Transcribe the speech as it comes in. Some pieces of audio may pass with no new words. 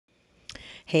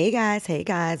Hey guys,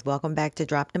 welcome back to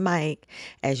Drop the Mic.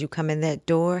 As you come in that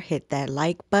door, hit that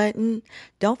like button.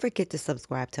 Don't forget to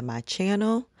subscribe to my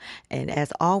channel. And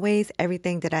as always,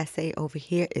 everything that I say over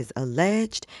here is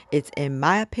alleged, it's in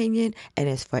my opinion, and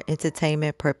it's for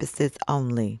entertainment purposes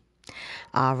only.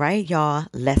 All right, y'all,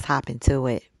 let's hop into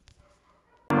it.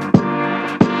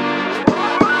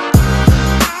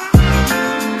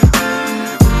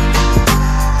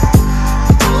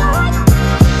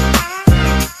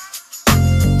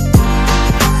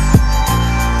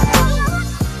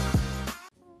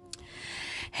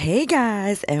 Hey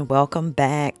guys, and welcome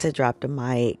back to Drop the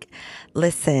Mic.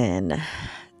 Listen,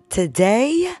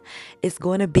 today is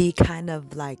going to be kind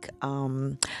of like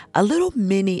a little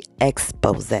mini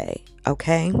expose,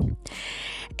 okay?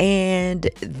 And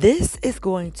this is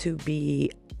going to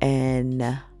be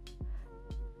an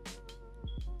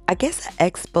I guess an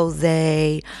expose,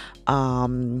 a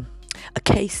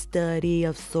case study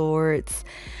of sorts,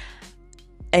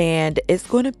 and it's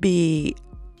going to be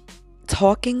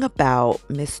talking about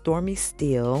Miss Stormy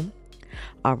Steele,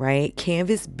 all right,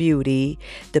 Canvas Beauty,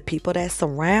 the people that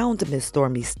surround Miss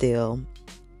Stormy Steele,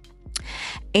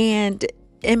 and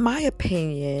in my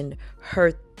opinion,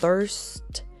 her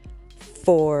thirst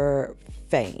for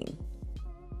fame.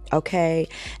 Okay,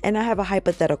 and I have a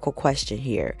hypothetical question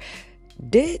here.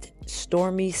 Did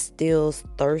Stormy Steele's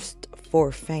thirst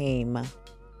for fame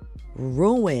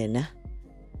ruin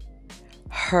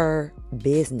her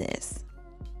business?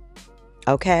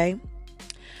 Okay.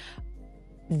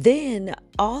 Then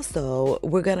also,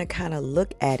 we're going to kind of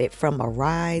look at it from a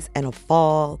rise and a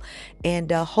fall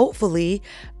and hopefully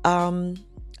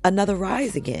another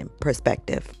rise again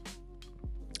perspective.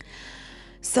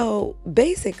 So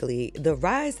basically, the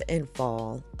rise and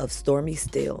fall of Stormy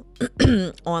Steele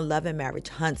on Love and Marriage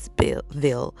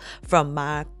Huntsville, from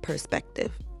my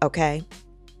perspective, okay?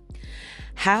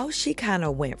 How she kind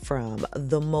of went from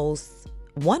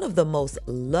one of the most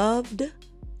loved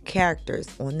characters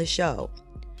on the show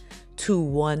to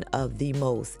one of the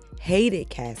most hated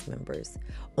cast members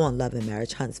on Love and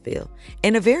Marriage Huntsville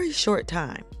in a very short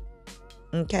time.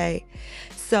 Okay,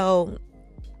 so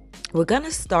we're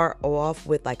gonna start off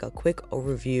with like a quick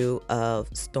overview of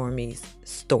Stormy's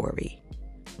story.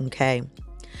 Okay,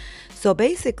 so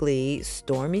basically,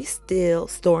 Stormy Steele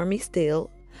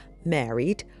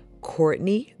married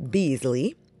Courtney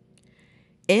Beasley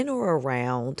in or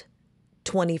around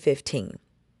 2015.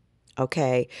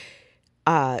 Okay.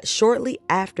 Shortly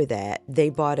after that, they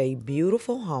bought a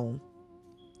beautiful home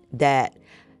that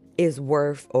was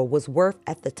worth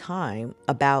at the time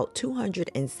about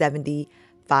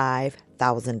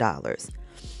 $275,000.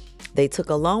 They took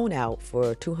a loan out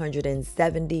for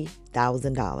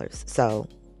 $270,000. So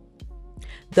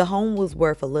the home was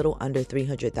worth a little under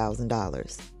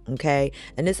 $300,000. Okay.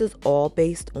 And this is all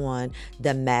based on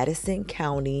the Madison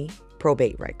County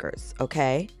probate records.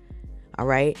 Okay. All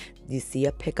right. You see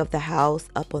a pic of the house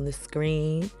up on the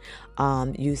screen.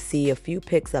 You see a few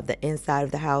pics of the inside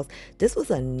of the house. This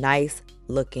was a nice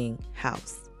looking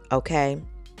house. Okay.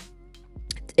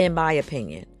 In my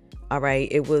opinion. All right.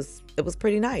 It was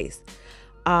pretty nice.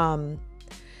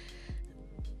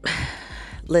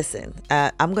 Listen,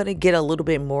 I'm going to get a little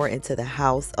bit more into the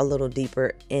house, a little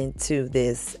deeper into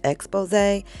this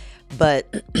expose.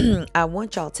 But I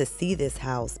want y'all to see this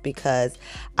house because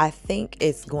I think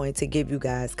it's going to give you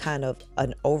guys kind of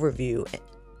an overview,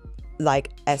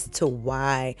 like as to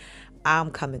why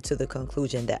I'm coming to the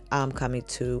conclusion that I'm coming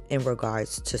to in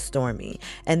regards to Stormy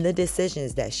and the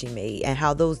decisions that she made and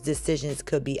how those decisions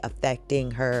could be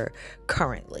affecting her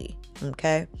currently.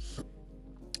 Okay.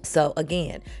 So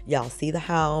again, y'all see the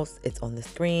house. It's on the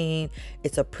screen.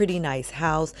 It's a pretty nice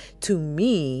house. To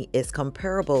me, it's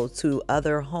comparable to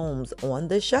other homes on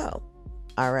the show.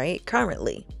 All right,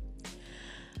 currently.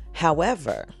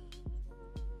 However,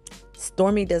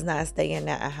 Stormy does not stay in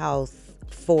that house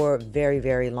for very,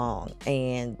 very long.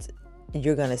 And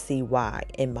you're going to see why,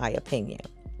 in my opinion.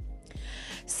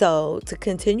 So to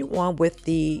continue on with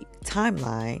the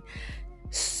timeline,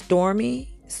 Stormy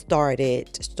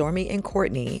and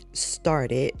Courtney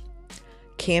started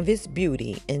Canvas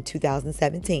Beauty in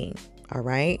 2017. All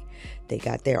right. They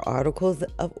got their articles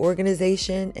of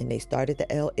organization and they started the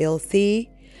LLC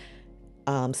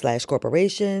 /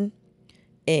 corporation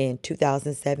in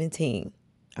 2017.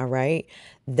 All right.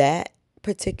 That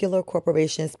particular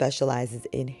corporation specializes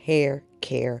in hair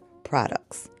care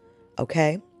products.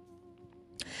 Okay.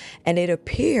 And it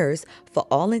appears, for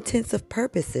all intents and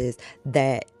purposes,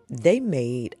 that they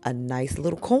made a nice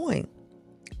little coin.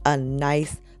 A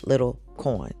nice little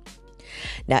coin.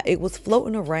 Now, it was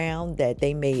floating around that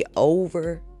they made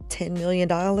over $10 million.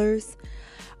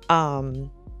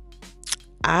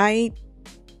 I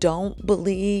don't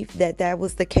believe that that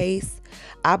was the case.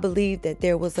 I believe that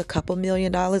there was a couple $1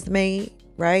 million made,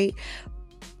 right?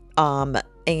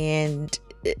 And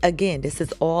again, this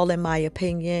is all in my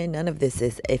opinion. None of this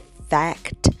is a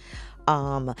fact.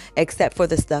 Except for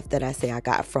the stuff that I say I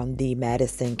got from the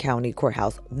Madison County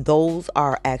Courthouse. Those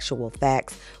are actual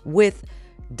facts with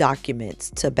documents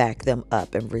to back them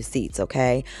up and receipts,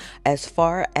 okay? As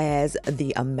far as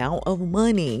the amount of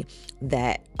money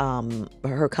that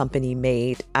her company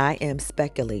made, I am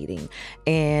speculating,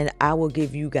 and I will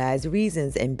give you guys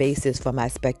reasons and basis for my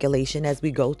speculation as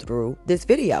we go through this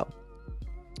video.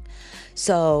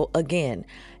 So again,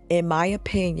 in my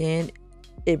opinion,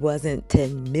 it wasn't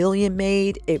 10 million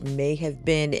made. It may have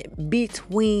been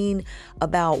between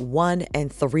about $1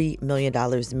 and $3 million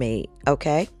made,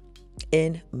 okay?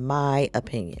 In my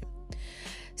opinion.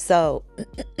 So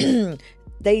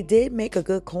they did make a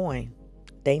good coin.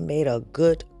 They made a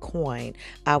good coin,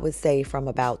 I would say, from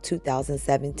about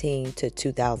 2017 to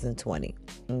 2020,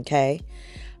 okay?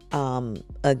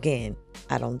 Again,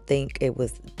 I don't think it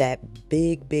was that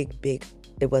big.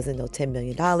 It wasn't no $10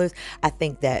 million. I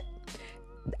think that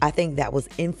was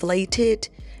inflated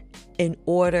in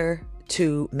order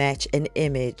to match an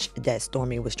image that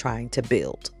Stormi was trying to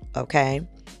build, okay?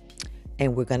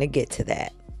 And we're going to get to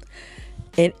that.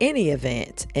 In any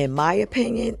event, in my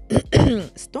opinion,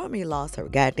 Stormi lost her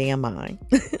goddamn mind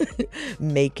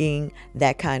making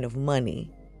that kind of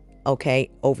money,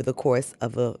 okay, over the course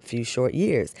of a few short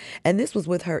years. And this was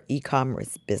with her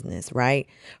e-commerce business, right?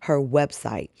 Her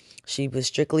website. She was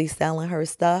strictly selling her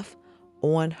stuff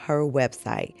on her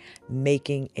website,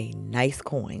 making a nice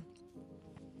coin.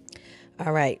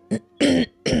 All right.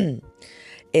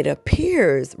 It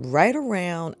appears right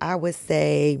around, I would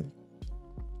say,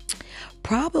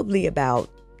 probably about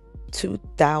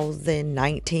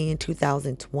 2019,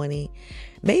 2020,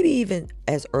 maybe even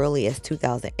as early as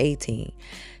 2018,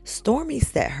 Stormi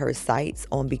set her sights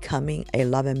on becoming a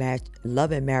Love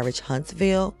and Marriage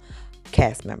Huntsville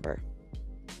cast member.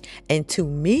 And to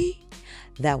me,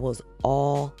 that was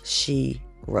all she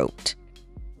wrote.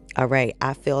 All right.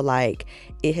 I feel like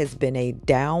it has been a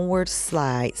downward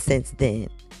slide since then.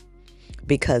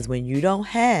 Because when you don't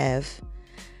have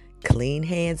clean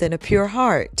hands and a pure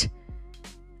heart,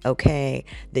 okay,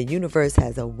 the universe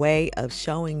has a way of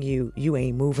showing you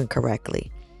ain't moving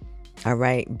correctly. All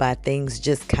right. By things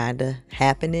just kind of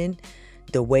happening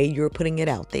the way you're putting it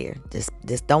out there. Just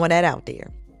throwing that out there.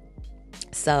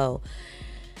 So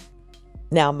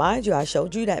now, mind you, I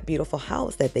showed you that beautiful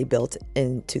house that they built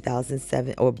in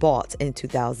 2007 or bought in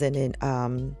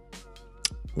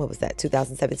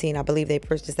 2017, I believe they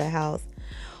purchased that house.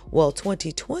 Well,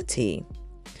 2020,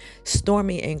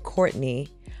 Stormi and Courtney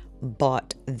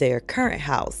bought their current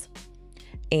house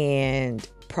and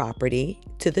property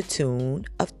to the tune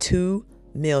of $2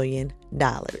 million.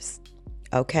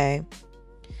 Okay.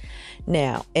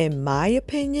 Now, in my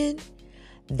opinion,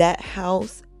 that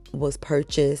house was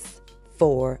purchased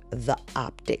for the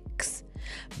optics,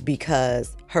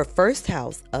 because her first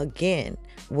house, again,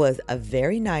 was a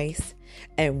very nice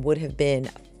and would have been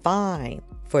fine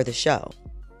for the show.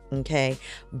 Okay.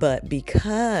 But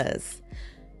because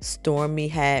Stormi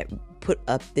had put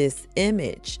up this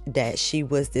image that she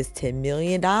was this $10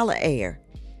 million heir,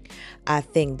 I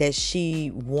think that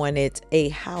she wanted a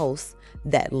house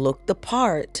that looked the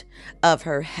part of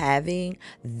her having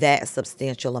that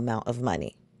substantial amount of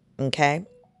money. Okay.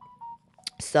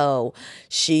 So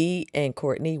she and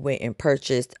Courtney went and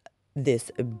purchased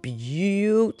this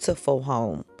beautiful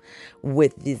home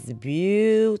with this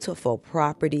beautiful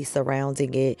property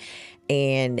surrounding it.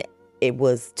 And it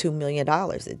was $2 million.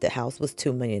 The house was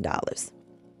 $2 million.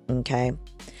 Okay.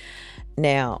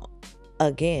 Now,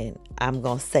 again, I'm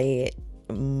going to say it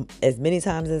as many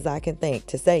times as I can think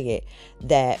to say it,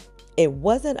 that it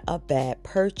wasn't a bad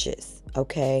purchase.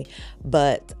 Okay.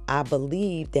 But I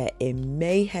believe that it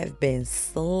may have been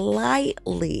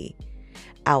slightly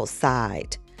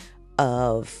outside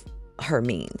of her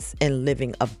means and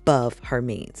living above her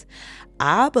means.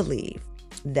 I believe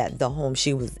that the home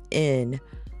she was in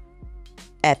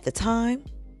at the time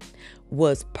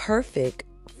was perfect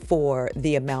for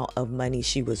the amount of money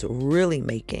she was really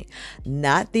making,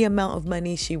 not the amount of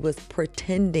money she was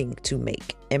pretending to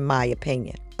make, in my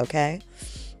opinion. Okay.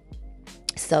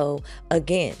 So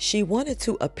again, she wanted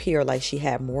to appear like she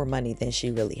had more money than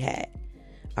she really had.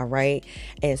 All right.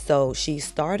 And so she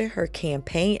started her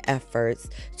campaign efforts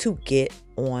to get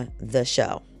on the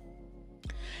show.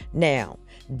 Now,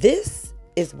 this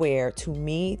is where, to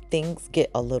me, things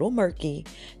get a little murky,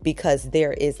 because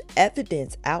there is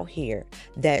evidence out here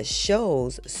that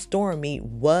shows Stormi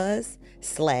was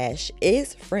slash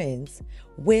is friends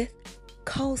with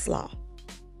Coleslaw.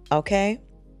 Okay?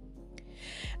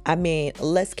 I mean,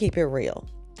 let's keep it real.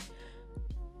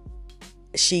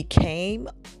 She came,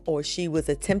 or she was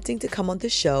attempting to come on the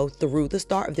show through the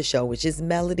star of the show, which is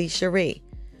Melody Cherie.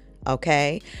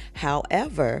 Okay?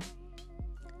 However,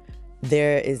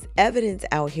 there is evidence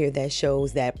out here that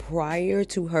shows that prior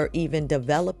to her even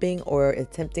developing or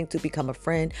attempting to become a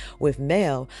friend with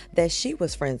Mel, that she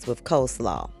was friends with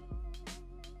Coleslaw.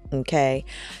 Okay?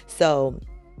 So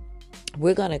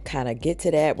we're going to kind of get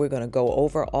to that. We're going to go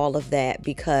over all of that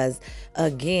because,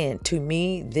 again, to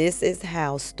me, this is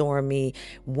how Stormi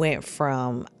went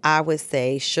from, I would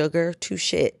say, sugar to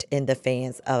shit in the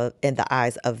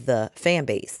eyes of the fan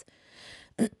base.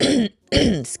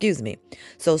 Excuse me.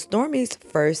 So Stormi's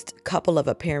first couple of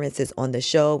appearances on the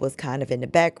show was kind of in the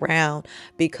background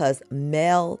because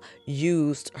Mel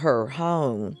used her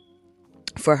home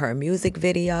for her music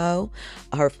video.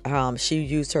 She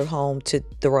used her home to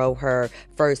throw her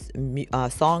first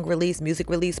music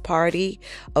release party.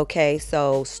 Okay,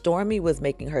 so Stormi was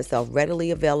making herself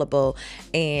readily available,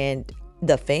 and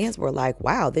the fans were like,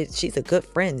 wow, she's a good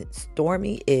friend.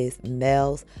 Stormi is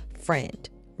Mel's friend,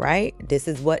 right? This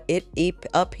is what it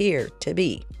appeared to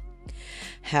be.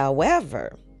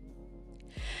 However,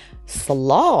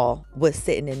 Slaw was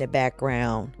sitting in the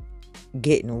background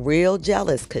getting real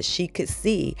jealous because she could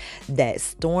see that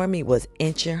Stormi was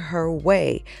inching her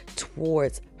way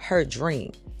towards her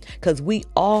dream. Because we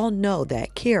all know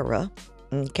that Kira,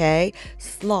 okay,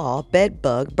 Slaw,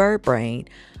 bedbug, bird brain,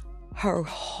 her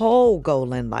whole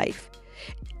goal in life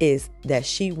is that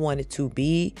she wanted to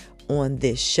be on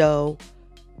this show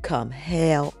come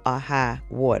hell or high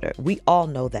water. We all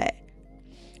know that.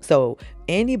 So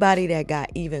anybody that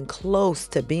got even close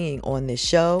to being on this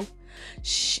show,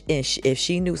 if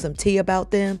she knew some tea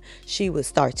about them, she would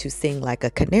start to sing like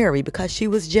a canary because she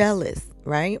was jealous,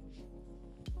 right?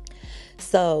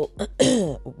 So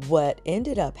what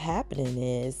ended up happening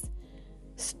is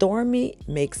Stormi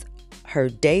makes her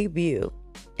debut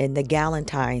in the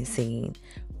Galentine scene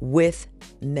with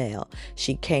Mel.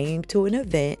 She came to an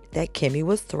event that Kimmy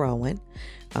was throwing.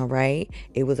 All right.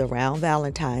 It was around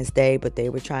Valentine's Day, but they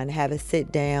were trying to have a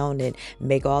sit down and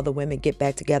make all the women get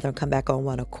back together and come back on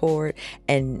one accord.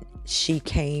 And she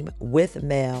came with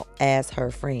Mel as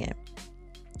her friend.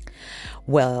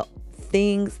 Well,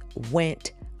 things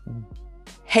went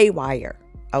haywire,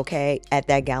 okay, at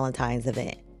that Galentine's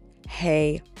event.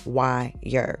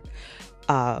 Haywire.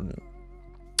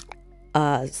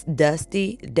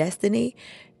 Destiny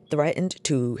threatened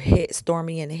to hit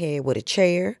Stormi in the head with a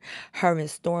chair. Her and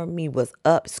Stormi was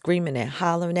up screaming and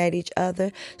hollering at each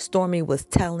other. Stormi was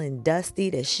telling Dusty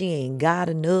that she ain't got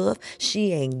enough.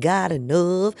 She ain't got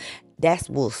enough. That's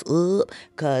what's up.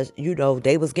 Because,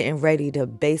 they was getting ready to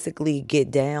basically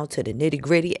get down to the nitty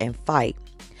gritty and fight.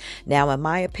 Now, in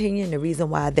my opinion, the reason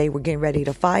why they were getting ready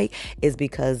to fight is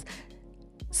because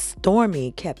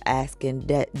Stormi kept asking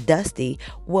Dusty,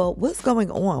 well, what's going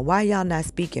on? Why y'all not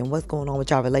speaking? What's going on with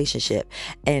y'all relationship?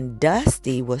 And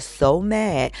Dusty was so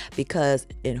mad because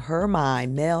in her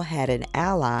mind, Mel had an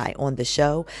ally on the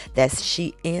show that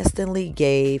she instantly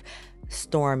gave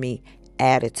Stormi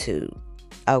attitude.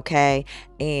 Okay,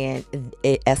 and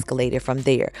it escalated from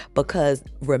there because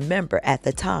remember, at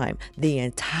the time, the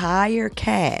entire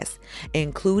cast,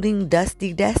 including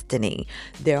Dusty Destiny,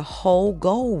 their whole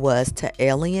goal was to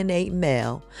alienate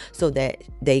Mel so that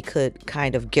they could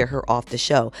kind of get her off the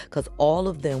show, because all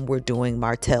of them were doing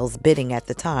Martell's bidding at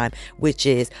the time, which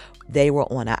is they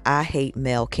were on a I Hate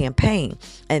Mel campaign.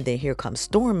 And then here comes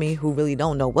Stormi, who really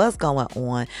don't know what's going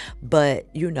on, but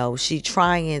she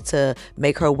trying to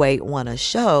make her way on a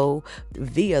show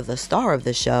via the star of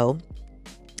the show.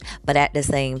 But at the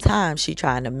same time, she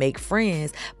trying to make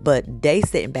friends, but they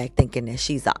sitting back thinking that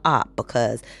she's a op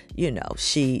because,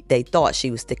 they thought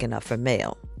she was sticking up for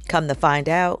Mel. Come to find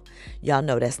out, y'all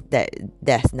know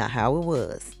that's not how it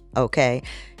was. Okay.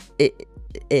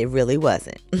 It really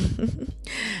wasn't.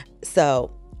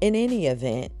 So in any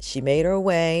event, she made her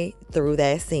way through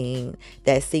that scene.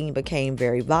 That scene became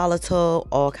very volatile.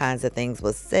 All kinds of things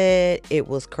was said. It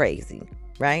was crazy,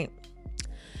 right?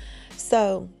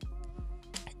 So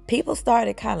people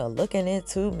started kind of looking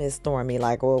into Miss Stormi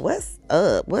like, well, what's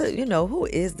up? Who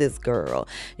is this girl?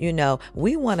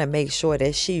 We want to make sure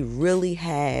that she really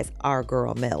has our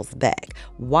girl Mel's back.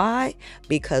 Why?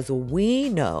 Because we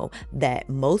know that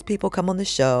most people come on the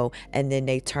show and then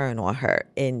they turn on her.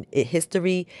 And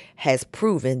history has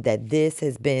proven that this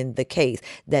has been the case,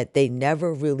 that they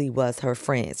never really was her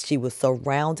friends. She was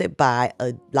surrounded by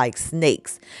like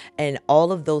snakes, and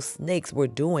all of those snakes were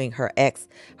doing her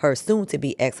soon to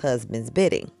be ex-husband's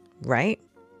bidding. right?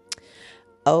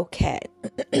 Okay.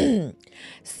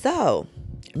 So,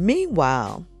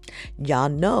 meanwhile, y'all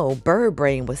know Bird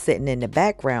Brain was sitting in the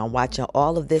background watching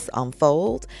all of this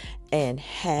unfold and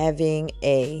having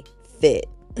a fit.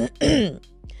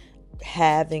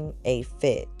 Having a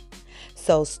fit.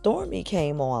 So Stormi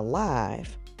came on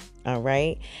live, all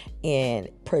right, and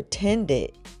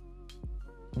pretended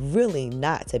really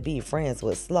not to be friends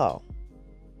with Slaw.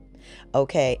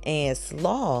 Okay, and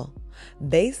Slaw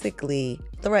basically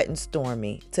threatened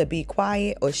Stormi to be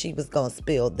quiet or she was going to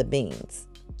spill the beans.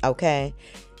 Okay,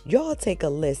 y'all take a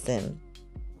listen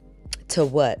to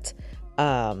what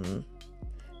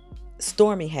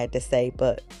Stormi had to say,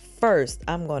 but first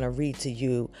I'm going to read to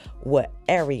you what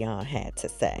Ariane had to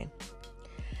say.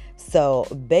 So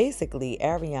basically,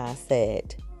 Ariane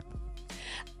said,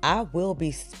 I will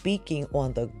be speaking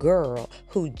on the girl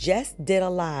who just did a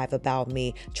live about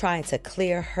me trying to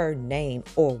clear her name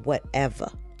or whatever.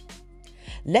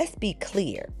 Let's be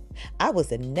clear. I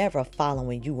was never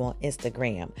following you on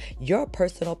Instagram. Your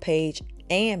personal page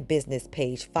and business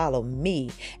page follow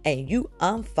me, and you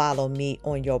unfollow me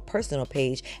on your personal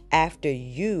page after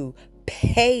you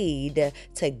paid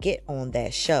to get on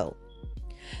that show.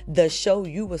 The show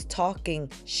you was talking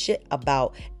shit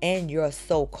about and your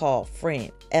so-called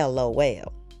friend,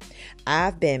 LOL.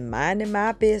 I've been minding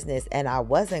my business and I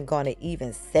wasn't going to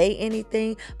even say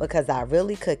anything because I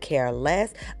really could care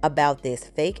less about this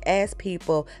fake ass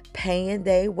people paying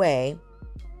their way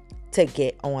to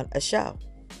get on a show.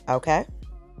 Okay?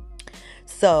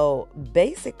 So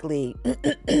basically,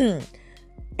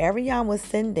 Ariane was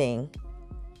sending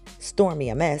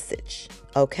Stormi a message,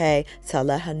 okay, to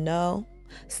let her know,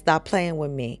 stop playing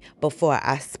with me before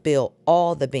I spill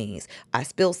all the beans. I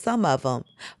spilled some of them,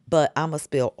 but I'm going to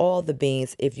spill all the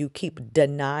beans if you keep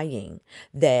denying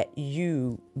that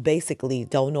you basically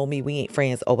don't know me, we ain't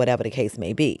friends, or whatever the case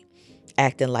may be.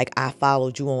 Acting like I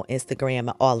followed you on Instagram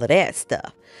and all of that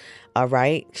stuff. All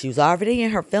right. She was already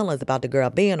in her feelings about the girl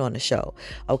being on the show.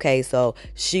 Okay. So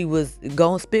she was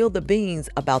going to spill the beans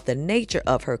about the nature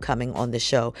of her coming on the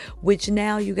show, which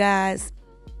now, you guys,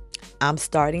 I'm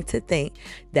starting to think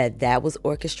that that was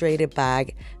orchestrated by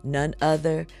none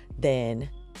other than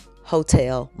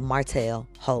Hotel Martell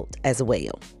Holt as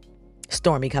well.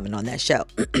 Stormi coming on that show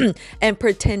and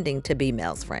pretending to be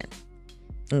Mel's friend.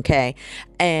 Okay.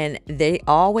 And they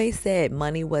always said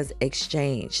money was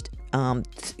exchanged,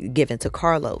 given to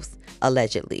Carlos,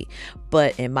 allegedly.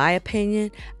 But in my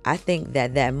opinion, I think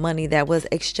that that money that was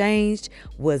exchanged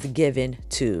was given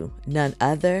to none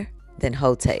other than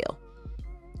Hotel.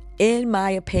 In my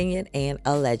opinion, and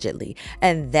allegedly.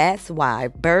 And that's why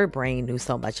Bird Brain knew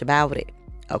so much about it.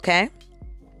 Okay?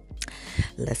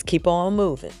 Let's keep on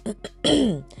moving.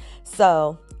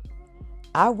 So,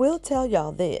 I will tell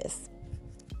y'all this.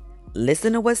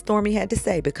 Listen to what Stormi had to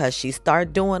say, because she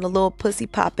started doing a little pussy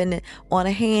popping on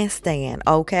a handstand,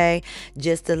 okay?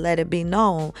 Just to let it be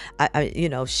known,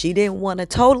 she didn't want to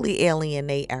totally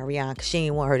alienate Ariane because she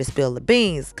didn't want her to spill the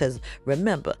beans. Because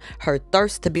remember, her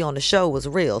thirst to be on the show was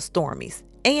real, Stormi's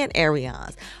and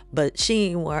Ariane's, but she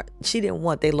didn't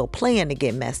want their little plan to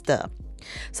get messed up.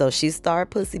 So she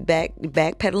started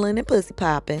backpedaling and pussy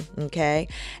popping, okay?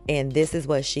 And this is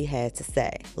what she had to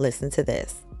say. Listen to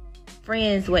this.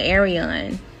 Friends with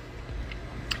Ariane.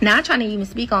 Not trying to even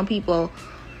speak on people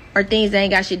or things that ain't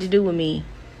got shit to do with me.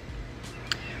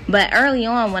 But early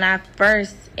on, when I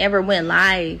first ever went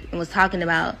live and was talking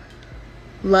about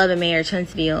love and marriage,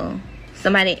 Huntsville,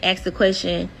 somebody asked the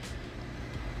question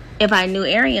if I knew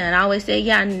Ariane. I always say,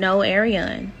 yeah, I know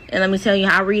Ariane. And let me tell you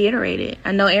how I reiterate it.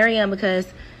 I know Ariane because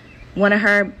one of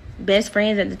her best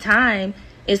friends at the time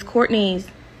is Courtney's.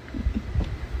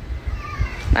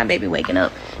 My baby waking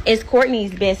up. It's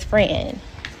Courtney's best friend.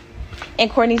 And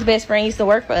Courtney's best friend used to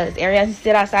work for us. Ariane used to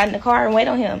sit outside in the car and wait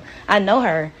on him. I know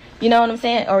her. You know what I'm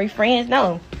saying? Are we friends?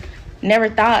 No. Never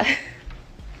thought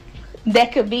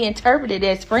that could be interpreted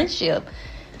as friendship.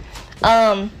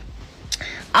 Also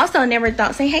never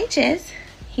thought, say, hey, Chess.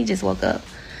 He just woke up.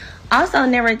 Also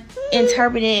never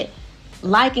interpreted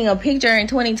liking a picture in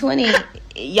 2020,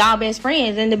 y'all best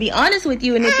friends. And to be honest with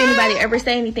you, and if anybody ever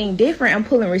say anything different, I'm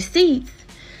pulling receipts.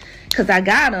 Because I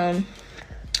got them.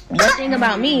 One thing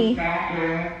about me,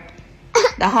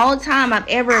 the whole time I've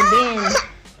ever been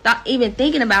even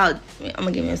thinking about, I'm going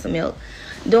to give him some milk,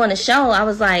 doing a show, I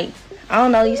was like, I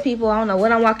don't know these people. I don't know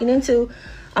what I'm walking into.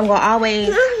 I'm going to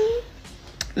always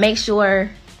make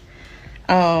sure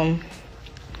the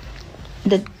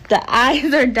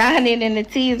I's are dotted and the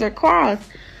T's are crossed.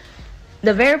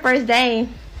 The very first day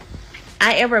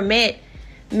I ever met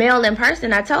Mel in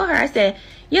person, I told her, I said,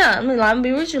 yeah, I'm gonna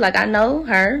be with you. Like, I know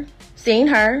her, seen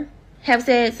her. have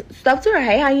said stuff to her.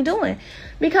 Hey, how you doing?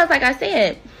 Because like I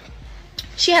said,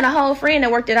 she had a whole friend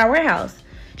that worked at our warehouse.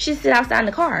 She sit outside in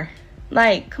the car.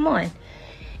 Like, come on.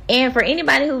 And for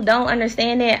anybody who don't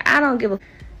understand that, I don't give a...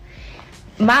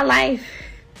 My life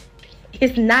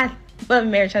is not above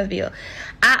marriage Huntsville.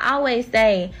 I always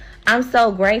say I'm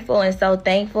so grateful and so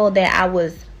thankful that I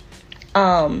was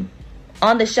on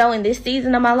the show in this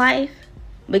season of my life,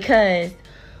 because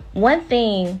one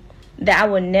thing that I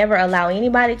would never allow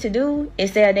anybody to do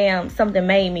is say, damn, something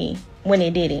made me when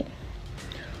it didn't,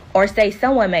 or say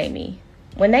someone made me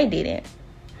when they didn't,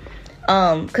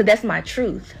 because that's my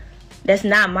truth. That's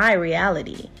not my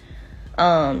reality.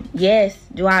 Yes,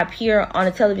 do I appear on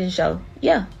a television show?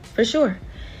 Yeah, for sure.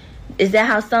 Is that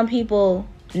how some people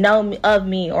know of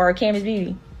me or Canvas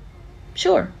Beauty?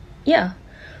 Sure, yeah.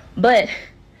 But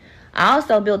I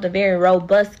also built a very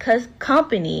robust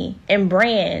company and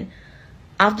brand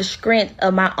off the strength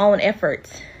of my own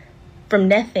efforts from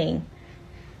nothing.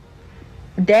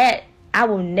 That I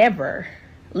will never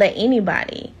let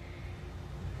anybody,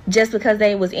 just because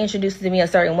they was introduced to me a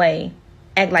certain way,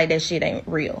 act like that shit ain't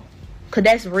real. Because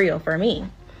that's real for me.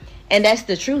 And that's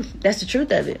the truth. That's the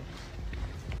truth of it.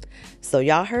 So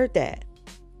y'all heard that,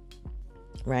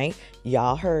 right?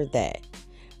 Y'all heard that.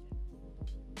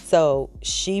 So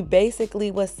she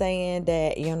basically was saying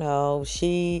that, you know,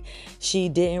 she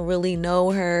didn't really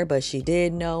know her, but she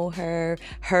did know her.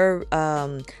 Her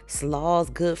Slaw's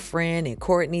good friend and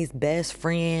Courtney's best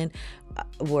friend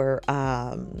were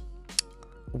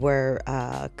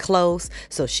close.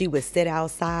 So she would sit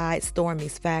outside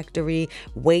Stormi's factory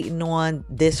waiting on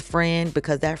this friend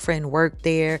because that friend worked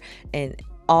there and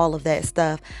all of that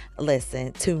stuff.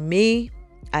 Listen, to me,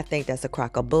 I think that's a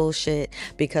crock of bullshit,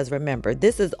 because remember,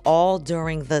 this is all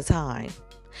during the time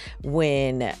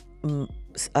when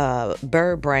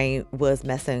Bird Brain was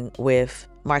messing with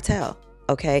Martell.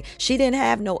 Okay, she didn't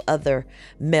have no other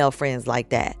male friends like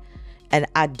that, and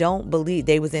I don't believe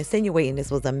they was insinuating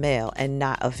this was a male and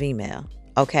not a female.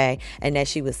 Okay, and that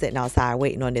she was sitting outside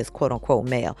waiting on this quote unquote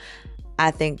male. I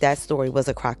think that story was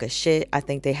a crock of shit. I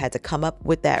think they had to come up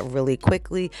with that really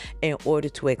quickly in order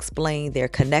to explain their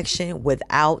connection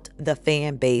without the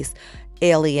fan base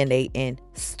alienating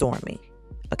Stormi.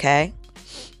 Okay?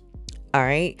 All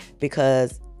right?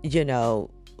 Because, you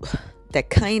know, that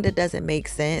kind of doesn't make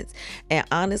sense. And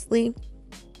honestly,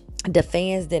 the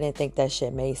fans didn't think that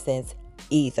shit made sense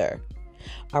either.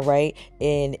 All right.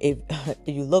 And if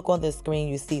you look on the screen,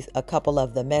 you see a couple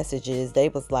of the messages. They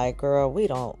was like, girl, we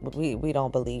don't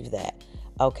believe that.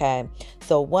 Okay.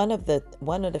 So one of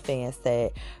the fans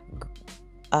said,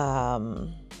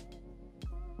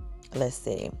 let's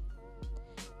see.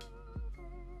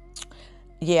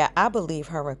 Yeah, I believe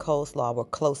her and Coleslaw were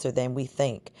closer than we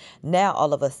think. Now,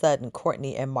 all of a sudden,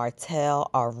 Courtney and Martell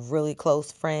are really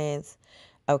close friends.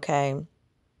 Okay.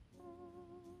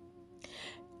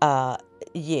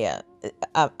 Yeah,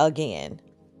 again,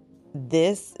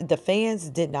 the fans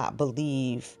did not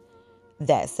believe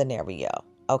that scenario,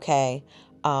 okay,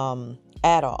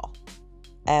 at all.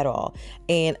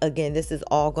 And again, this is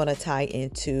all going to tie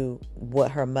into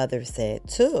what her mother said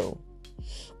too.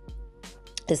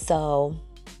 So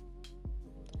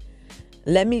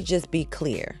let me just be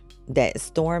clear that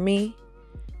Stormi,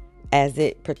 as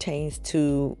it pertains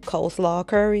to Coleslaw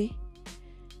Curry,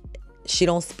 she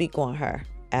don't speak on her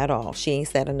at all. She ain't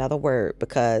said another word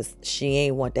because she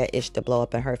ain't want that ish to blow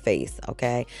up in her face.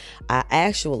 Okay. I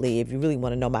actually, if you really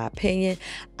want to know my opinion,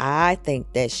 I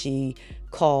think that she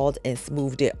called and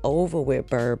smoothed it over with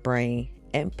Bird Brain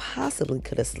and possibly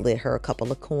could have slid her a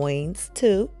couple of coins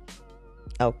too.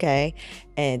 Okay.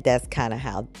 And that's kind of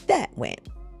how that went.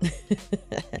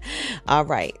 All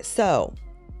right. So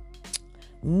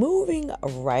moving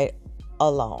right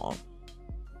along.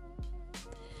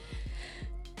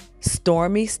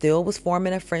 Stormi still was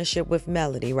forming a friendship with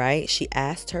Melody, right? She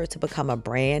asked her to become a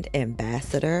brand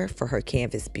ambassador for her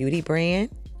Canvas Beauty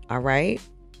brand, all right?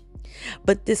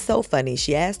 But this is so funny.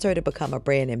 She asked her to become a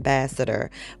brand ambassador,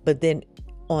 but then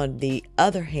on the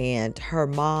other hand, her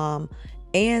mom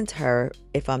and her,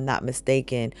 if I'm not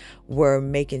mistaken, were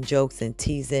making jokes and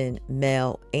teasing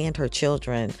Mel and her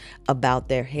children about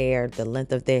their hair, the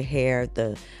length of their hair,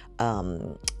 the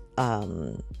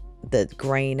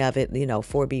grain of it, you know,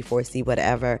 4B, 4C,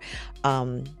 whatever.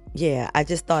 Yeah, I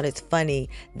just thought it's funny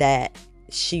that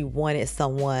she wanted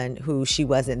someone who she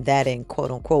wasn't that in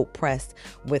quote unquote pressed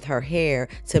with her hair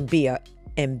to be a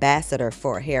ambassador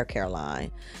for a hair care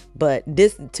line. But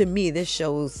this, to me, this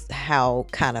shows how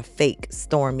kind of fake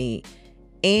Stormi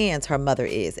and her mother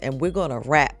is. And we're going to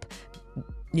wrap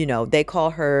they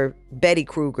call her Betty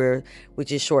Kruger,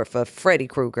 which is short for Freddy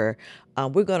Krueger.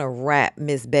 We're gonna wrap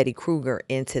Miss Betty Kruger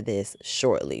into this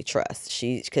shortly. Trust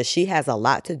because she has a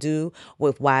lot to do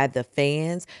with why the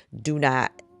fans do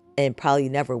not and probably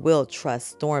never will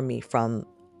trust Stormi from,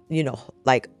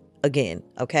 like again.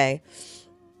 Okay.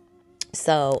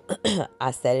 So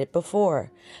I said it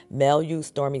before. Mel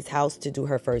used Stormi's house to do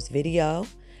her first video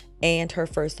and her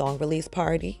first song release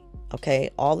party. Okay,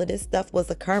 all of this stuff was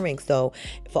occurring. So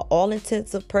for all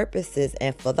intents and purposes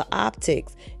and for the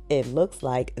optics, it looks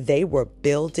like they were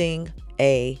building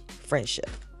a friendship.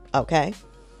 Okay,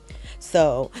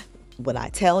 so when I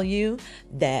tell you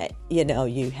that,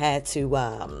 you had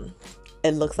to,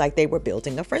 it looks like they were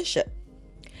building a friendship.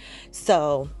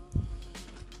 So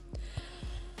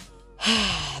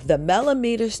the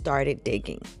millimeter started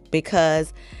digging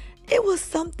because it was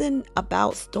something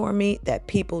about Stormi that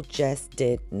people just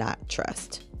did not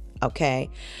trust. Okay.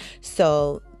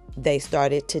 So they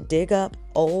started to dig up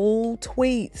old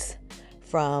tweets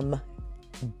from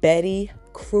Betty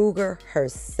Kruger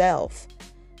herself.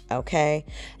 Okay.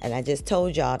 And I just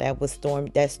told y'all that's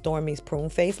Stormi's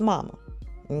prune-faced mama.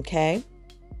 Okay.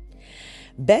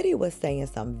 Betty was saying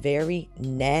some very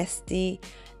nasty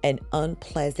and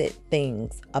unpleasant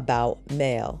things about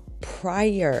Mel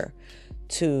prior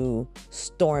to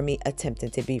Stormi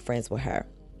attempting to be friends with her.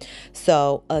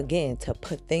 So again, to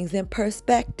put things in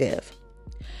perspective,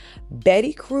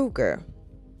 Betty Kruger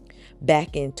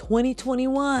back in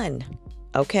 2021,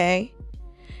 okay,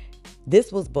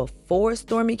 this was before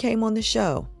Stormi came on the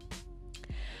show,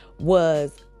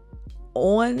 was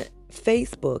on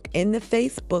Facebook, in the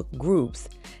Facebook groups,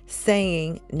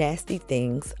 saying nasty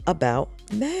things about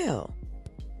Mel.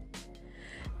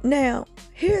 Now,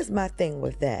 here's my thing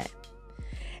with that.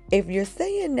 If you're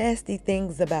saying nasty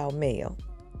things about Mel,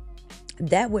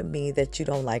 that would mean that you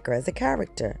don't like her as a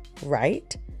character,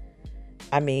 right?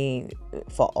 I mean,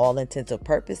 for all intents and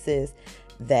purposes,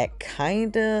 that's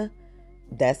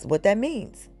what that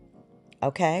means.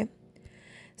 Okay?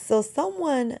 So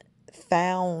someone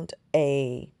found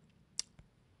a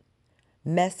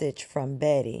message from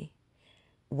Betty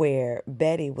where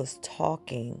Betty was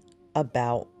talking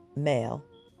about Mel.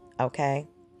 Okay?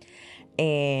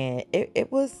 And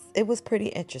it was pretty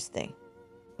interesting.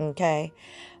 Okay.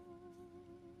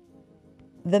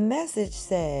 The message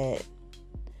said,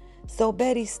 "So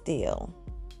Betty Steele,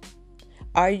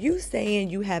 are you saying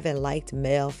you haven't liked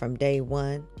Mel from day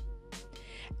one?"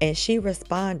 And she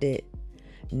responded,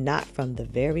 "Not from the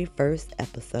very first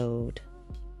episode."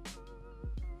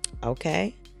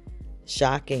 Okay.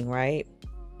 Shocking, right?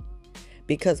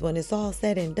 Because when it's all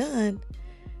said and done,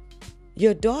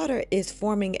 your daughter is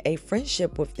forming a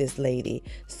friendship with this lady.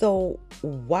 So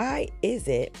why is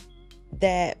it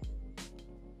that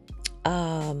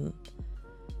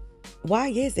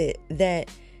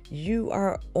you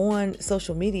are on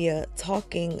social media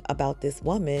talking about this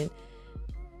woman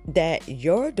that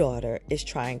your daughter is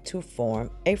trying to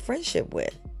form a friendship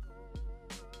with?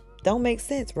 Don't make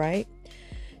sense, right?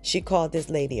 She called this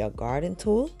lady a garden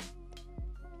tool.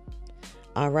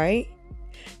 All right.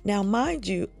 Now, mind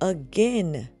you,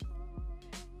 again,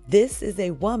 this is a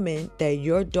woman that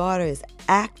your daughter is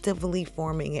actively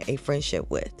forming a friendship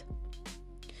with.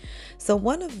 So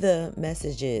one of the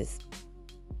messages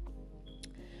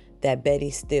that Betty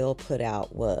Steele put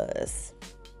out was,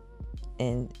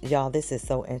 and y'all, this is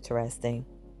so interesting.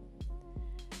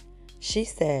 She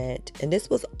said, and this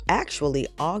was actually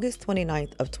August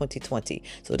 29th of 2020.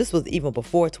 So this was even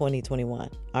before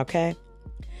 2021. Okay.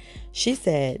 She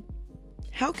said,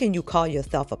 "How can you call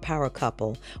yourself a power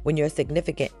couple when your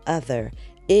significant other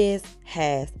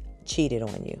has cheated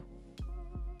on you?"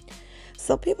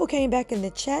 So people came back in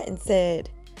the chat and said,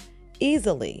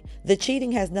 "Easily, the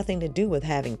cheating has nothing to do with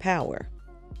having power."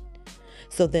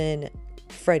 So then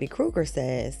Freddy Krueger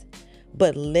says,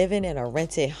 "But living in a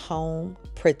rented home,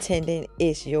 pretending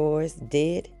it's yours,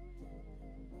 did?"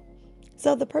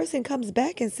 So the person comes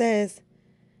back and says,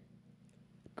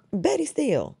 "Betty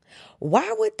Steele,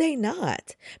 why would they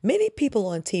not? Many people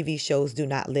on TV shows do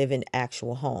not live in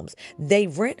actual homes. They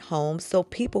rent homes so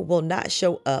people will not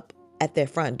show up at their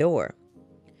front door."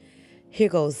 Here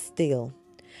goes Steele.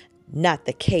 "Not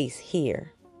the case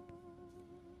here."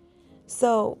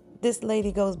 So this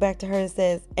lady goes back to her and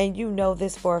says, "And you know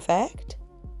this for a fact?"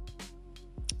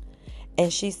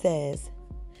 And she says,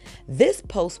 "This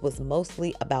post was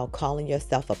mostly about calling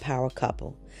yourself a power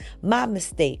couple. My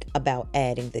mistake about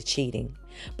adding the cheating.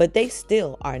 But they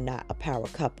still are not a power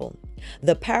couple.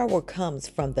 The power comes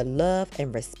from the love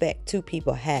and respect two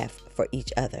people have for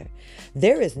each other.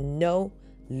 There is no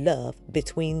love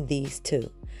between these two.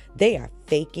 They are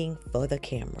faking for the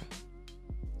camera."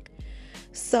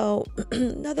 So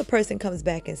another person comes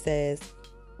back and says,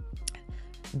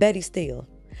 Betty Steele,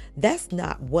 that's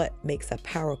not what makes a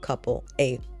power couple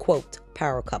a quote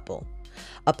power couple.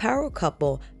 A power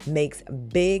couple makes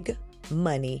big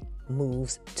money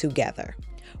moves together,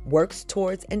 works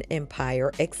towards an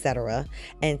empire, etc.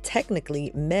 And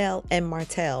technically, Mel and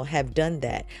Martell have done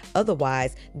that.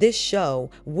 Otherwise, this show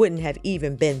wouldn't have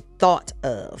even been thought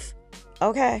of.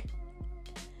 Okay?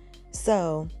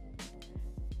 So,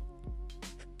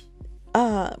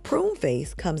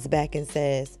 Pruneface comes back and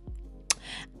says,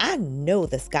 I know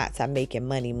the Scots are making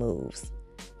money moves.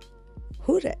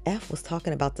 Who the F was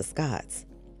talking about the Scots?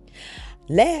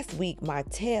 Last week,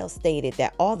 Martell stated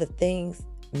that all the things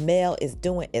Mel is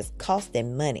doing is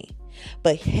costing money.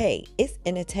 But hey, it's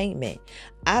entertainment.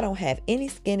 I don't have any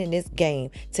skin in this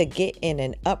game to get in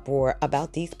an uproar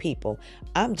about these people.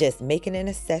 I'm just making an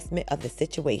assessment of the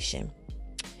situation.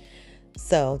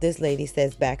 So this lady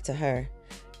says back to her,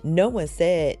 no one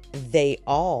said they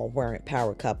all weren't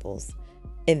power couples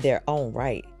in their own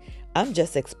right. I'm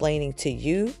just explaining to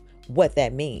you what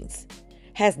that means.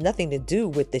 Has nothing to do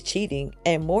with the cheating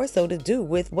and more so to do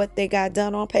with what they got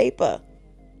done on paper.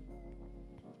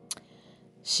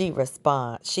 She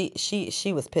responds.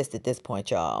 She was pissed at this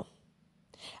point, y'all.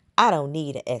 I don't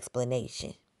need an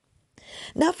explanation.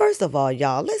 Now, first of all,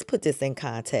 y'all, let's put this in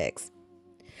context.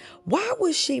 Why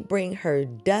would she bring her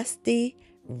dusty,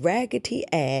 raggedy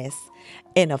ass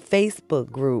in a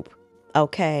Facebook group,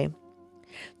 okay,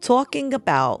 talking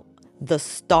about the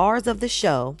stars of the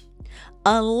show,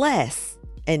 unless,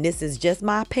 and this is just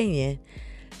my opinion,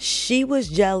 she was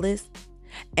jealous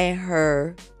and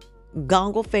her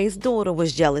gongle-faced daughter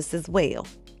was jealous as well.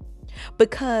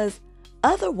 Because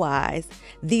otherwise,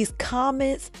 these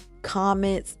comments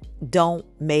don't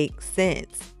make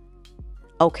sense.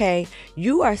 Okay?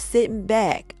 You are sitting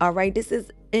back, all right? This is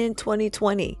in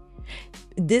 2020.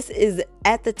 This is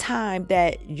at the time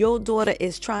that your daughter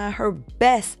is trying her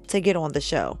best to get on the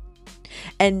show.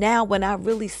 And now when I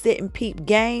really sit and peep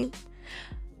game,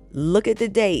 look at the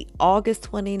date,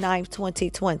 August 29th,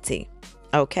 2020.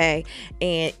 Okay.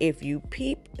 And if you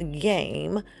peep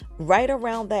game, right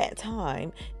around that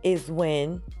time is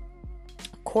when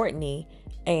Courtney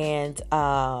and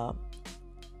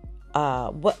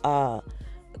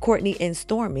Courtney and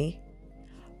Stormi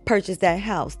purchased that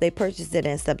house. They purchased it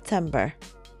in September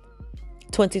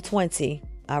 2020.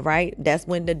 All right. That's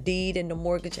when the deed and the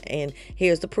mortgage, and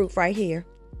here's the proof right here.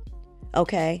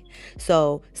 Okay.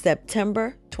 So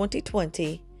September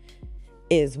 2020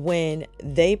 is when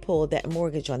they pulled that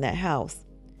mortgage on that house.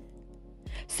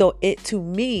 So it, to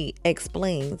me,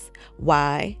 explains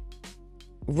why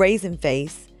Raisin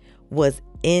Face was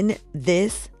in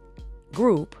this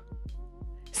group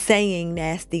saying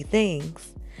nasty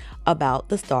things about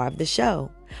the star of the show.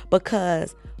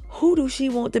 Because who does she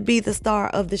want to be the star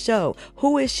of the show?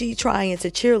 Who is she trying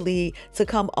to cheerlead to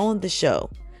come on the show?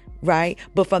 Right?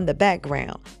 But from the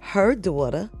background, her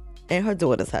daughter and her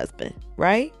daughter's husband,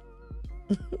 right?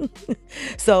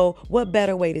 So what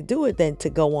better way to do it than to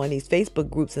go on these Facebook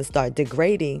groups and start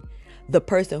degrading the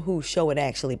person whose show it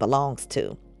actually belongs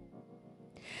to?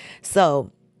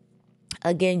 So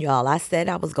again, y'all, I said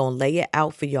I was going to lay it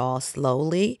out for y'all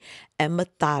slowly and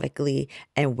methodically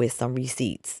and with some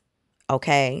receipts.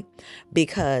 Okay?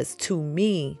 Because to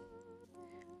me,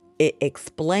 it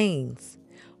explains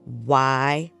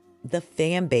why the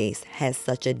fan base has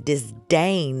such a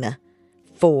disdain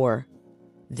for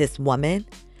this woman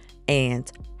and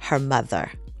her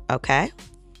mother. Okay?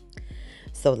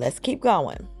 So let's keep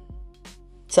going.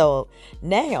 So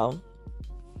now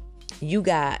you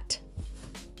got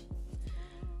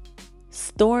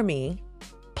Stormi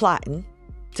plotting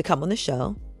to come on the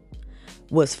show,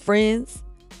 was friends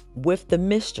with the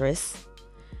mistress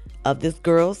of this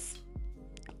girl's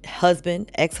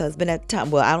husband, ex-husband at the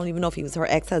time. Well, I don't even know if he was her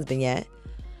ex-husband yet.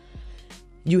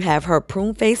 You have her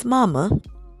prune-faced mama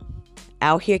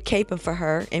out here caping for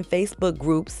her in Facebook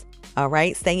groups, all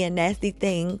right, saying nasty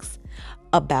things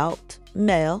about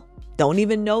Mel. Don't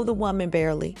even know the woman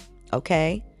barely,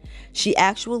 okay? She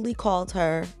actually called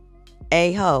her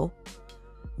a hoe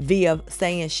via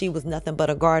saying she was nothing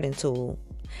but a garden tool.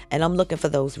 And I'm looking for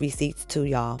those receipts too,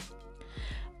 y'all.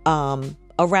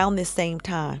 Around this same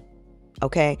time,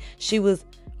 okay, she was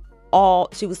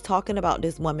talking about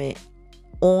this woman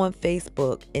on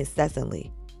Facebook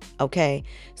incessantly. Okay,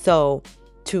 so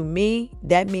to me,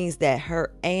 that means that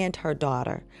her and her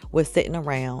daughter were sitting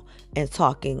around and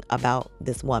talking about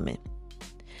this woman.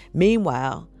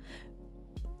 Meanwhile,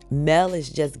 Mel is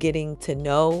just getting to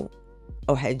know,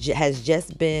 or has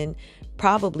just been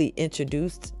probably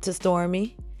introduced to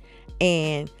Stormi,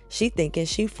 And she thinking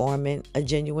she forming a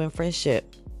genuine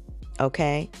friendship.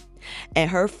 Okay. And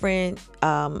her friend,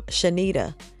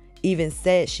 Shanita, even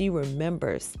said she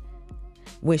remembers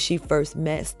when she first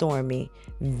met Stormi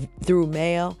through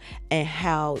Mel, and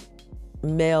how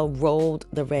Mel rolled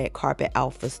the red carpet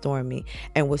out for Stormi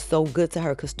and was so good to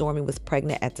her because Stormi was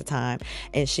pregnant at the time.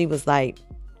 And she was like,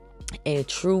 in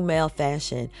true Mel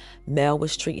fashion, Mel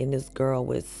was treating this girl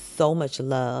with so much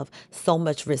love, so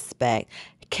much respect,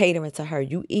 catering to her.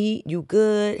 You eat, you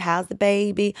good, how's the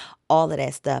baby? All of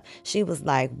that stuff. She was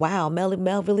like, wow, Mel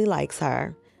really likes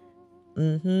her.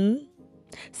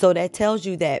 So that tells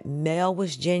you that Mel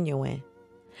was genuine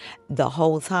the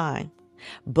whole time.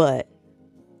 But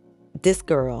this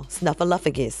girl,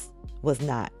 Snuffleupagus, was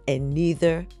not. And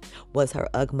neither was her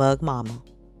Ugmug mama.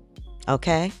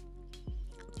 Okay?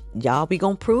 Y'all, we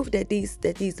gonna prove that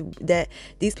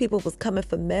these people was coming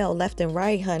for Mel left and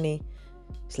right, honey.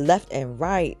 Left and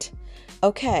right.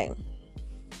 Okay.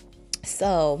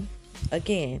 So,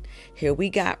 again, here we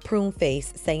got Prune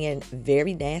Face saying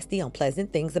very nasty,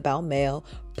 unpleasant things about Mel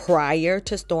prior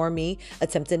to Stormi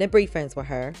attempting to be friends with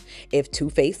her. If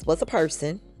Two-Face was a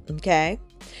person, okay?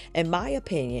 In my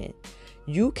opinion,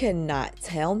 you cannot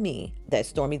tell me that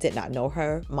Stormi did not know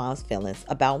her mom's feelings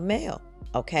about Mel.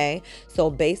 Okay, so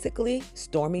basically,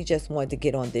 Stormi just wanted to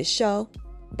get on this show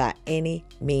by any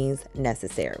means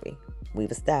necessary.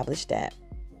 We've established that.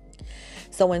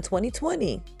 So in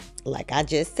 2020, like I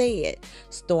just said,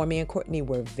 Stormi and Courtney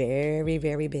were very,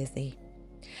 very busy.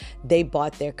 They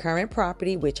bought their current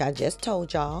property, which I just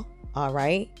told y'all. All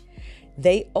right,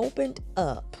 they opened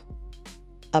up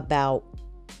about,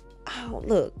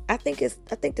 I think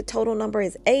the total number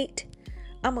is 8.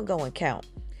 I'm gonna go and count.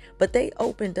 But they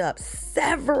opened up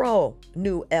several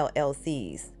new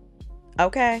LLCs.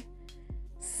 Okay?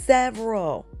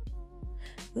 Several.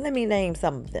 Let me name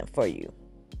some of them for you.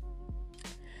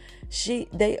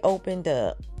 They opened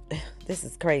up, this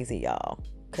is crazy, y'all,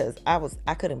 because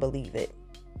I couldn't believe it.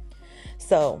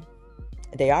 So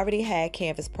they already had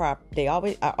Canvas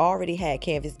already had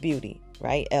Canvas Beauty,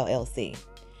 right? LLC.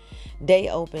 They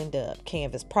opened up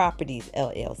Canvas Properties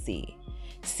LLC.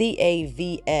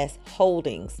 CAVS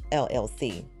Holdings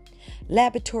LLC,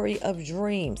 Laboratory of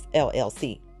Dreams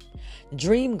LLC,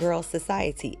 Dream Girl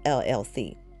Society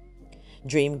LLC,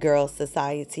 Dream Girl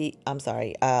Society,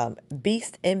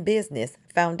 Beast in Business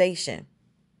Foundation,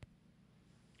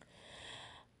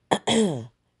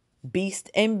 Beast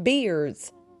and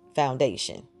Beards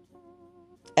Foundation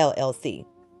LLC,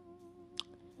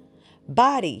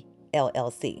 Body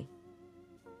LLC.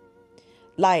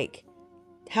 Like,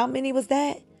 how many was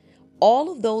that? All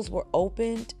of those were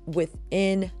opened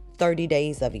within 30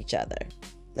 days of each other.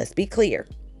 Let's be clear.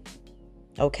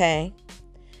 Okay?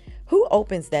 Who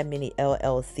opens that many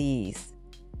LLCs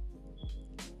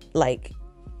like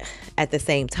at the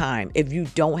same time if you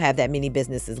don't have that many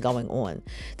businesses going on?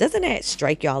 Doesn't that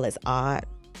strike y'all as odd?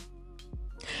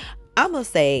 I'm going to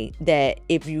say that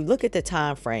if you look at the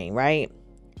time frame, right?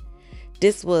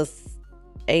 This was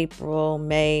April,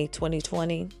 May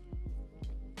 2020.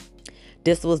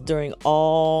 This was during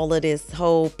all of this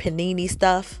whole Panini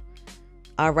stuff.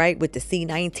 All right. With the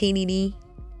C19.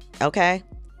 Okay.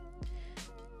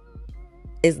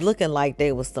 It's looking like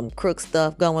there was some crook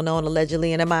stuff going on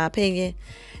allegedly, and in my opinion.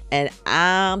 And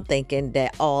I'm thinking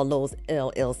that all those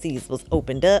LLCs was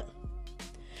opened up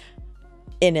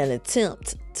in an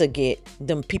attempt to get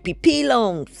them PPP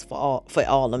loans for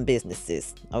all them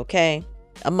businesses. Okay.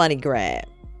 A money grab.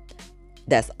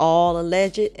 That's all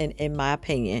alleged, and in my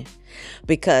opinion,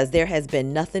 because there has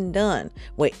been nothing done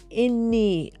with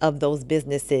any of those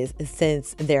businesses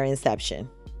since their inception.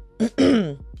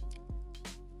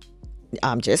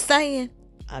 I'm just saying.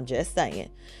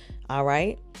 All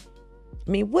right.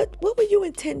 I mean, what were you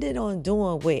intended on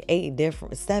doing with I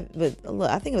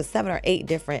think it was 7 or 8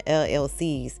 different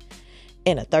LLCs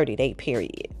in a 30-day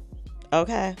period.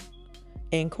 Okay.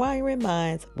 Inquiring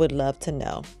minds would love to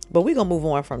know. But we're going to move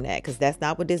on from that because that's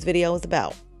not what this video is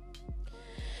about.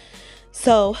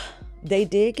 So they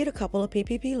did get a couple of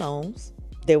PPP loans.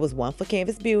 There was one for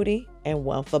Canvas Beauty and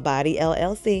one for Body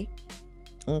LLC.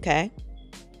 Okay.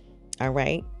 All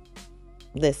right.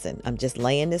 Listen, I'm just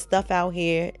laying this stuff out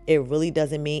here. It really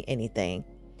doesn't mean anything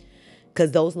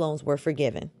because those loans were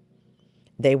forgiven.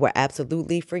 They were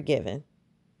absolutely forgiven.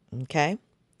 Okay.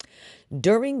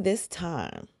 During this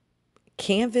time,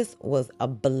 Canvas was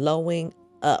blowing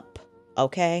up,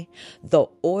 okay? The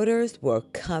orders were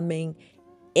coming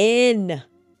in.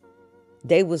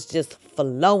 They was just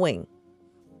flowing.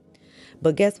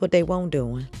 But guess what they weren't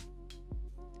doing?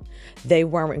 They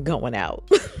weren't going out.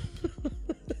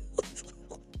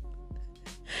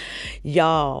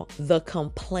 Y'all, the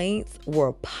complaints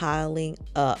were piling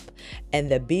up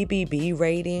and the BBB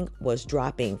rating was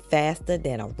dropping faster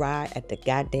than a ride at the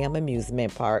goddamn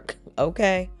amusement park.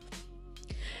 Okay?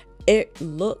 It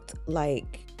looked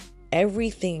like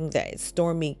everything that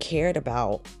Stormi cared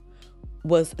about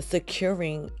was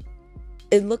securing.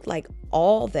 It looked like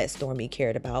all that Stormi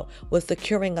cared about was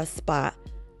securing a spot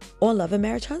on Love and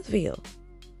Marriage Huntsville.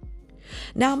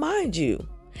 Now, mind you,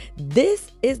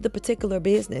 this is the particular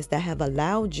business that have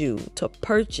allowed you to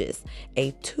purchase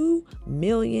a $2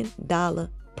 million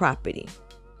property.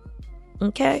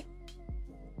 Okay?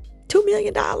 $2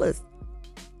 million.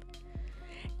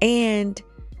 And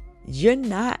you're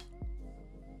not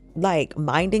like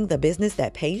minding the business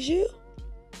that pays you.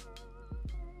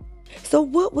 So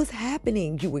what was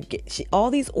happening? You would get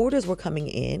all these orders were coming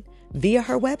in via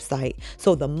her website.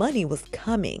 So the money was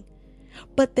coming.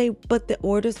 But the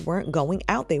orders weren't going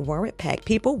out. They weren't packed.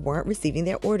 People weren't receiving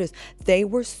their orders. They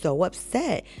were so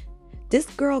upset. This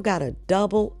girl got a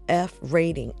double F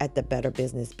rating at the Better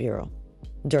Business Bureau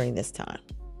during this time.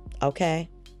 Okay?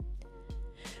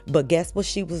 But guess what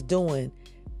she was doing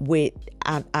with,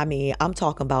 I'm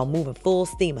talking about moving full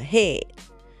steam ahead.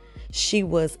 She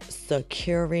was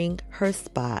securing her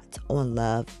spot on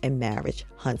Love and Marriage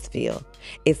Huntsville.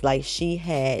 It's like she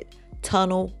had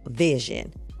tunnel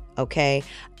vision. Okay,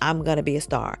 I'm going to be a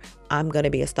star. I'm going to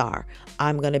be a star.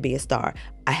 I'm going to be a star.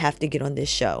 I have to get on this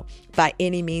show by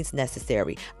any means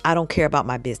necessary. I don't care about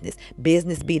my business.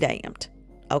 Business be damned.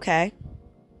 Okay.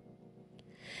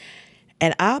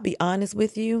 And I'll be honest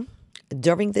with you,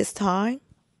 during this time,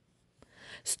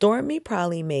 Stormi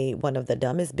probably made one of the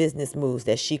dumbest business moves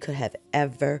that she could have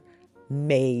ever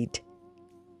made.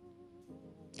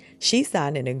 She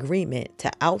signed an agreement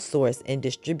to outsource and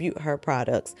distribute her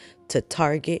products to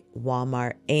Target,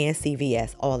 Walmart, and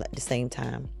CVS all at the same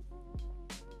time.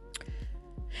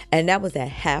 And that was at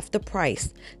half the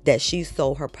price that she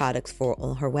sold her products for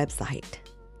on her website.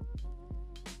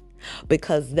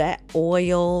 Because that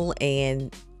oil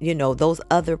and, those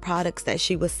other products that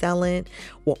she was selling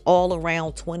were all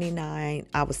around $29,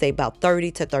 I would say about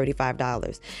 $30 to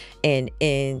 $35. And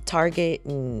in Target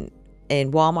and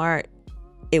Walmart,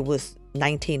 it was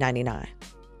 $19.99.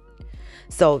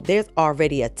 So there's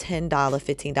already a $10,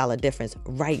 $15 difference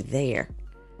right there.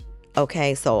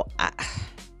 Okay, so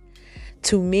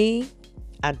to me,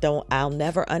 I'll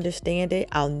never understand it.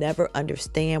 I'll never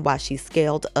understand why she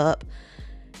scaled up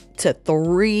to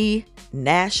 3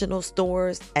 national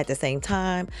stores at the same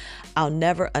time. I'll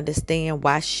never understand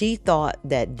why she thought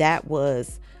that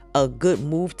was a good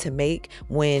move to make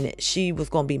when she was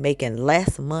going to be making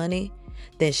less money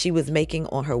than she was making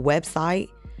on her website.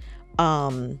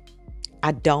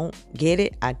 I don't get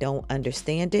it. I don't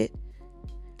understand it.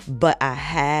 But I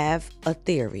have a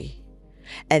theory.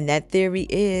 And that theory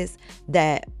is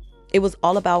that it was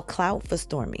all about clout for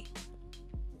Stormi.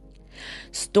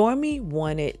 Stormi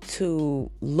wanted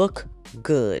to look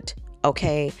good.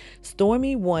 Okay.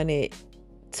 Stormi wanted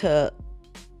to,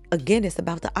 again, it's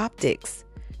about the optics.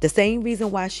 The same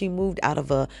reason why she moved out of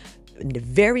a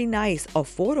very nice,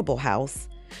 affordable house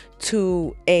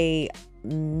to a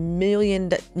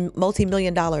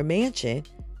multi-million dollar mansion,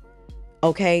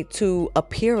 okay, to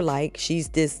appear like she's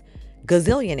this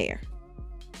gazillionaire.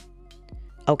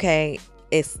 Okay,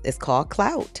 it's called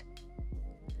clout.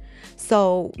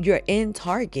 So you're in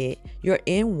Target, you're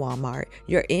in Walmart,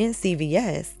 you're in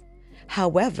CVS.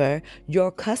 However,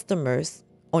 your customers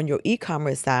on your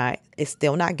e-commerce side is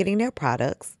still not getting their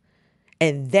products,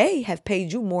 and they have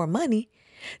paid you more money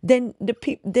than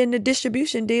the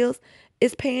distribution deals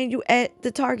is paying you at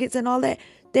the Targets and all that.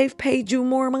 They've paid you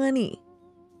more money.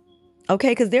 Okay,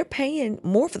 because they're paying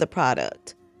more for the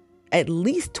product, at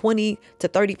least 20 to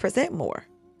 30% more.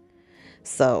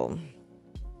 So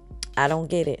I don't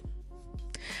get it.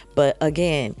 But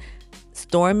again,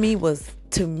 Stormi was,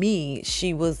 to me,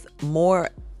 she was more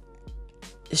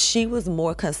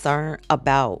concerned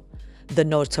about the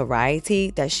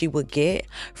notoriety that she would get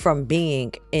from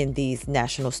being in these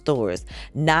national stores,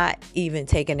 not even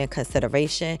taking in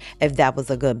consideration if that was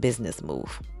a good business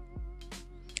move.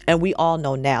 And we all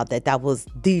know now that was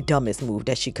the dumbest move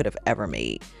that she could have ever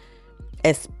made,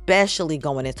 especially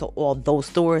going into all those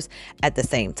stores at the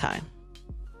same time.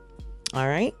 All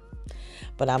right.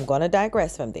 But I'm going to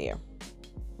digress from there.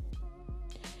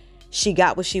 She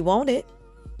got what she wanted.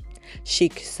 She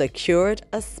secured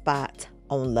a spot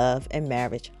on Love and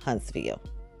Marriage Huntsville.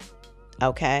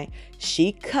 Okay.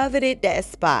 She coveted that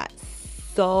spot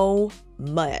so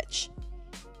much.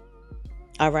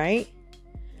 All right.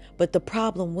 But the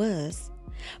problem was,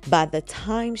 by the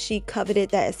time she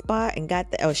coveted that spot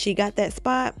and she got that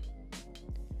spot,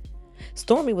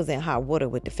 Stormi was in hot water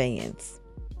with the fans.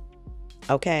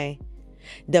 Okay?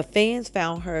 The fans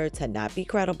found her to not be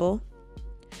credible.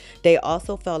 They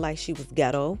also felt like she was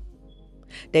ghetto.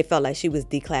 They felt like she was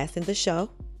declassing the show.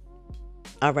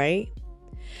 All right?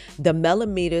 The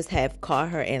millimeters have caught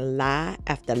her in lie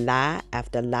after lie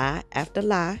after lie after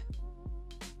lie.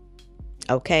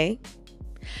 Okay?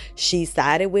 She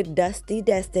sided with Dusty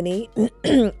Destiny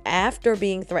after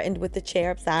being threatened with the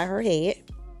chair upside her head.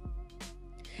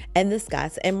 And the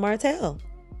Scotts and Martell.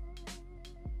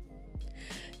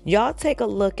 Y'all take a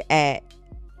look at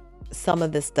some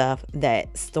of the stuff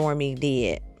that Stormi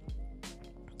did.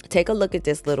 Take a look at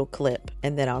this little clip,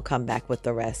 and then I'll come back with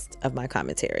the rest of my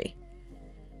commentary.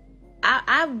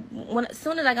 As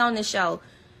soon as I got on this show,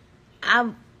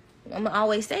 I'm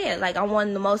always say it, like, I'm one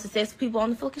of the most successful people on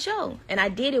the fucking show, and I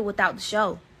did it without the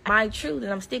show. My truth,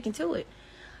 and I'm sticking to it.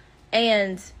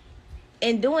 And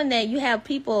in doing that, you have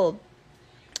people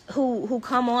who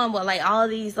come on with like all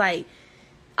these, like,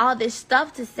 all this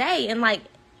stuff to say, and like,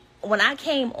 when I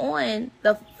came on,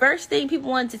 the first thing people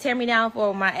wanted to tear me down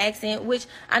for my accent, which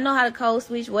I know how to code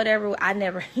switch, whatever. I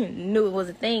never knew it was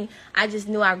a thing. I just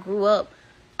knew I grew up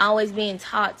always being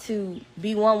taught to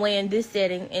be one way in this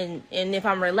setting, and if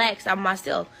I'm relaxed, I'm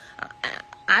myself.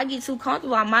 I get too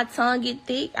comfortable, my tongue get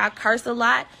thick, I curse a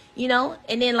lot, you know.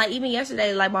 And then, like, even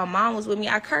yesterday, like, my mom was with me,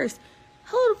 I cursed.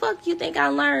 Who the fuck you think I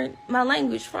learned my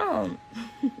language from?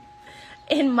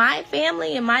 In my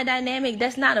family, in my dynamic,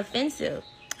 that's not offensive.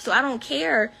 So I don't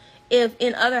care if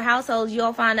in other households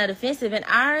you'll find that offensive. In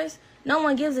ours, no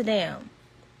one gives a damn.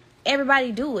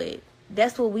 Everybody do it.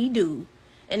 That's what we do.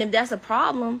 And if that's a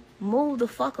problem, move the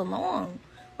fuck along.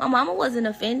 My mama wasn't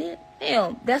offended.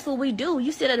 Hell, that's what we do.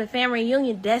 You sit at a family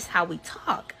reunion, that's how we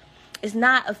talk. It's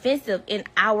not offensive in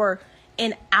our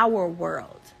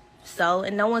world. So,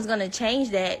 and no one's gonna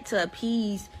change that to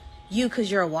appease you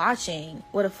because you're watching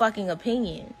with a fucking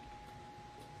opinion.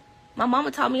 My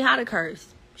mama taught me how to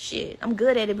curse. Shit, I'm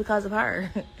good at it because of her.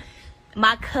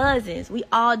 My cousins, we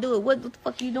all do it. What the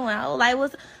fuck you doing? Oh, like,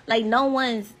 what's, like, no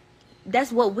one's,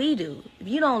 that's what we do. If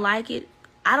you don't like it,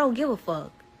 I don't give a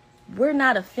fuck. We're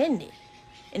not offended.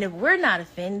 And if we're not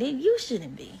offended, you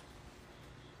shouldn't be.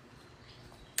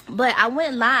 But I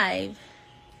went live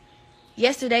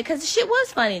yesterday because the shit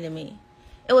was funny to me.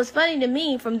 It was funny to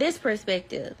me from this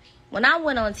perspective. When I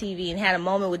went on TV and had a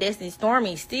moment with Destiny,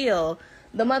 Stormi still,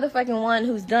 the motherfucking one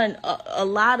who's done a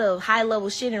lot of high-level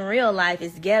shit in real life,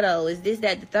 is ghetto, is this,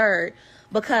 that, the third,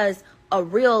 because a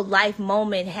real life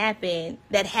moment happened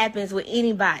that happens with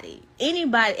anybody.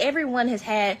 Anybody, everyone has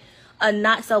had a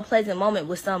not so pleasant moment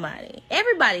with somebody.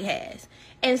 Everybody has.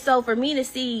 And so for me to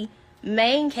see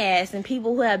main cast and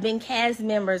people who have been cast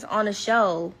members on the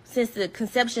show since the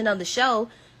conception of the show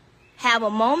have a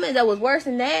moment that was worse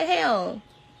than that, hell,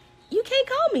 you can't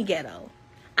call me ghetto.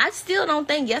 I still don't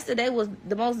think yesterday was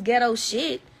the most ghetto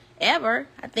shit ever.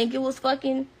 I think it was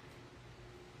fucking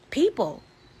people,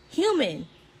 human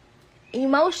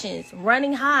emotions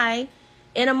running high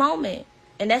in a moment.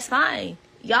 And that's fine.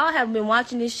 Y'all have been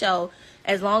watching this show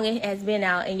as long as it has been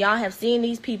out, and y'all have seen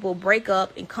these people break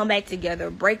up and come back together,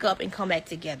 break up and come back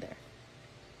together.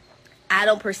 I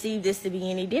don't perceive this to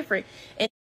be any different. And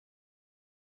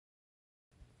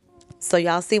so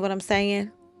y'all see what I'm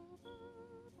saying?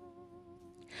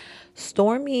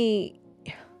 Stormi,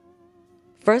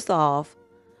 first off,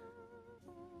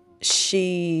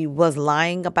 she was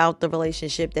lying about the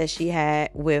relationship that she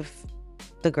had with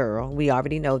the girl. We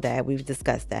already know that. We've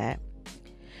discussed that.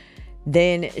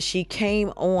 Then she came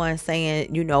on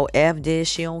saying, you know, F this,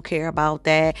 she don't care about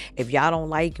that. If y'all don't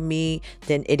like me,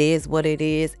 then it is what it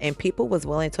is. And people was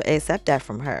willing to accept that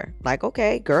from her. Like,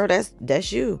 okay, girl,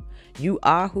 that's you. You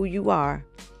are who you are.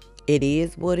 It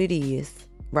is what it is,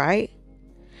 right?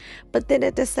 But then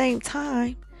at the same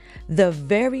time, the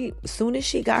very soon as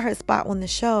she got her spot on the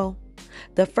show,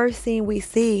 the first scene we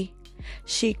see,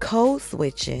 she code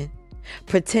switching,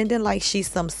 pretending like she's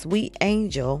some sweet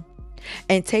angel,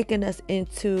 and taking us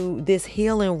into this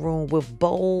healing room with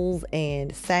bowls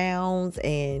and sounds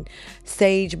and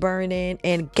sage burning.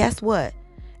 And guess what?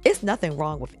 It's nothing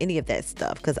wrong with any of that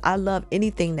stuff, because I love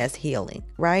anything that's healing,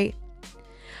 right?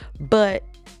 But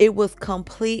it was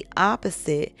complete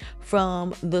opposite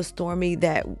from the Stormi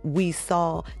that we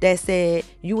saw that said,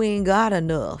 you ain't got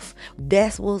enough.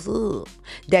 That's what's up.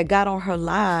 That got on her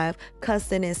live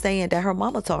cussing and saying that her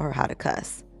mama taught her how to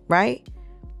cuss, right?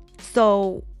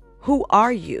 So who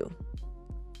are you?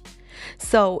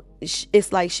 So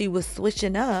it's like she was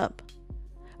switching up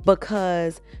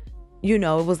because, you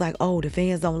know, it was like, oh, the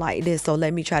fans don't like this, so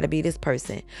let me try to be this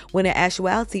person. When in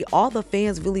actuality, all the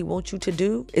fans really want you to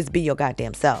do is be your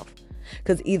goddamn self.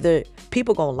 Because either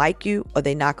people gonna like you or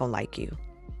they not gonna like you.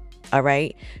 All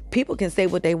right. People can say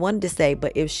what they wanted to say,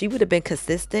 but if she would have been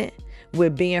consistent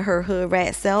with being her hood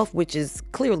rat self, which is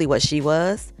clearly what she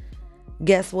was,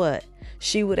 guess what?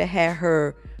 She would have had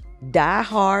her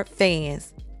diehard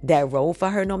fans that rode for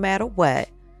her no matter what.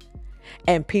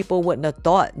 And people wouldn't have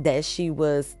thought that she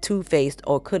was two-faced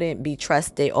or couldn't be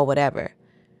trusted or whatever.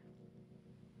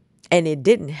 And it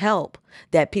didn't help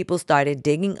that people started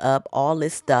digging up all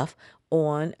this stuff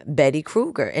on Betty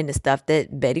Kruger and the stuff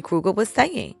that Betty Kruger was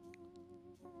saying.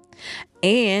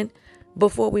 And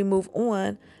before we move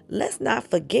on, let's not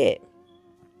forget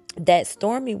that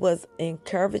Stormi was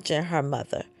encouraging her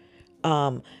mother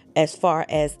as far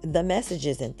as the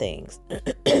messages and things.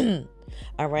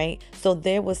 All right. So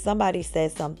there was somebody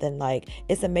said something like,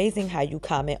 it's amazing how you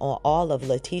comment on all of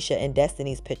Letitia and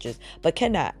Destiny's pictures, but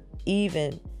cannot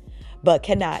even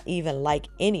like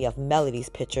any of Melody's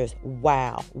pictures.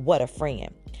 Wow, what a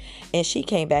friend. And she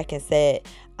came back and said,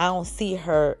 I don't see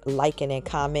her liking and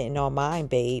commenting on mine,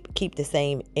 babe. Keep the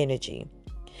same energy.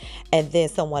 And then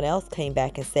someone else came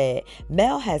back and said,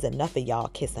 Mel has enough of y'all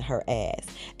kissing her ass.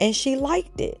 And she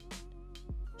liked it.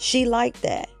 She liked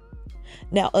that.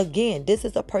 Now, again, this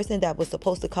is a person that was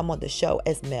supposed to come on the show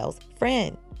as Mel's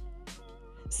friend.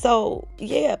 So,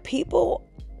 yeah, people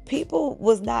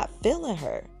was not feeling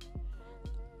her.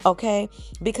 Okay?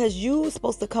 Because you were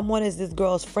supposed to come on as this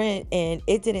girl's friend, and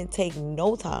it didn't take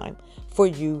no time for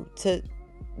you to,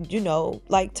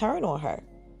 turn on her.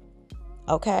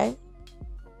 Okay?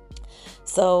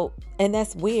 So, and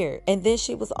that's weird. And then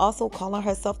she was also calling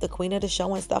herself the queen of the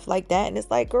show and stuff like that. And it's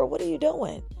like, girl, what are you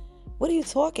doing? What are you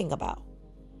talking about?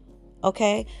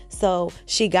 Okay? So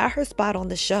she got her spot on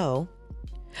the show,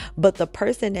 but the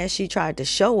person that she tried to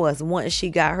show us once she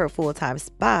got her full-time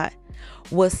spot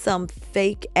was some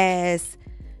fake ass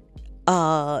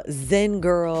Zen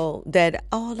girl that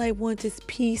all I want is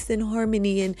peace and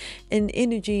harmony and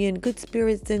energy and good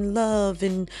spirits and love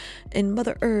and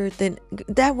Mother Earth. And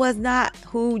that was not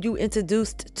who you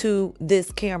introduced to this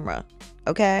camera.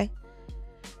 Okay?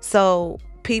 So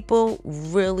people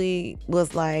really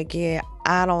was like, yeah,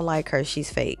 I don't like her.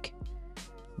 She's fake.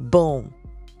 Boom.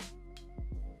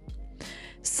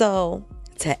 So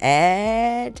to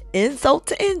add insult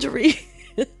to injury,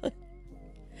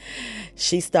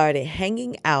 she started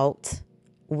hanging out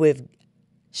with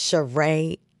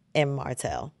Sheree and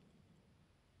Martell.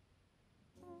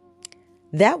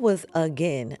 That was,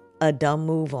 again, a dumb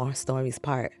move on Stormi's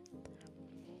part.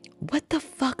 What the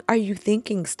fuck are you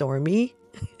thinking, Stormi?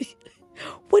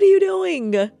 What are you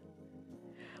doing?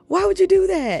 Why would you do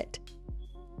that?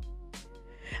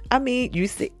 I mean, you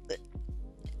see,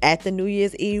 at the New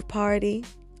Year's Eve party,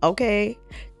 okay,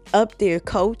 up there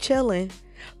co-chilling.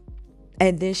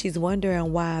 And then she's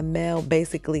wondering why Mel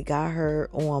basically got her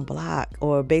on block,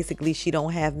 or basically she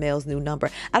don't have Mel's new number.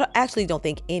 I actually don't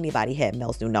think anybody had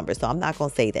Mel's new number, so I'm not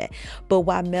going to say that. But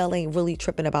why Mel ain't really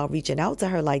tripping about reaching out to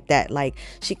her like that? Like,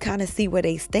 she kind of see where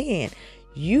they stand.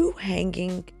 You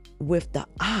hanging with the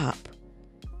op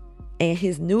and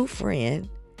his new friend,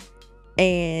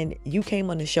 and you came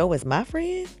on the show as my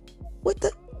friend?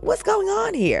 What's going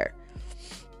on here?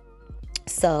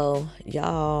 So,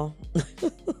 y'all...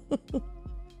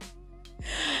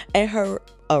 And her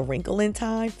A Wrinkle in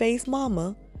Time face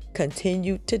mama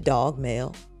continued to dog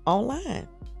Mel online.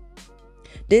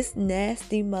 This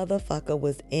nasty motherfucker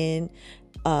was in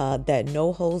that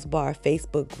No Holds Bar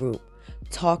Facebook group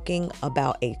talking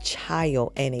about a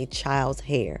child and a child's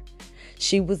hair.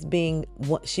 She was being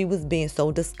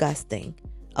so disgusting.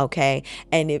 Okay,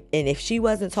 and if she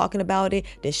wasn't talking about it,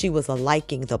 then she was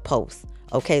liking the post.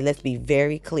 Okay, let's be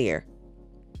very clear.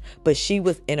 But she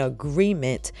was in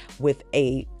agreement with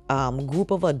a group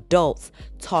of adults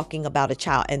talking about a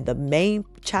child. And the main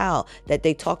child that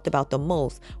they talked about the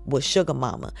most was Sugar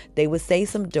Mama. They would say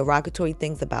some derogatory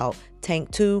things about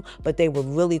Tank too, but they were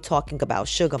really talking about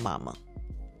Sugar Mama.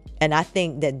 And I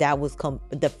think that was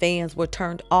the fans were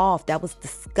turned off. That was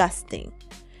disgusting.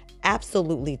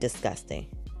 Absolutely disgusting.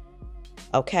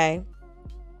 Okay.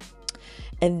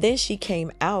 And then she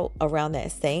came out around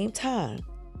that same time.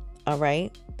 All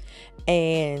right.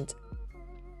 And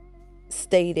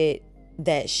stated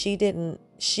that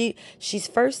she's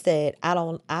first said, I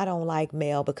don't like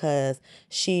Mel because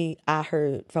I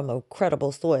heard from a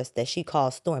credible source that she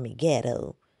called Stormi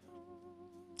ghetto.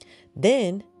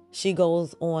 Then she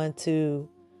goes on to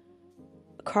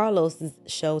Carlos's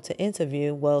show to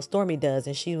interview. Well, Stormi does,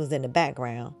 and she was in the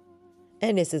background.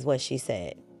 And this is what she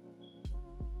said.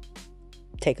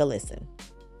 Take a listen.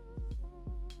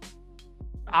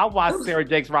 I watched Sarah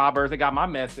Jakes Roberts. They got my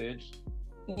message.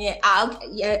 Yeah,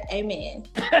 amen.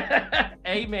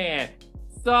 Amen.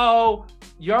 So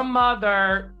your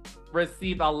mother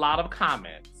received a lot of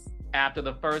comments after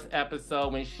the first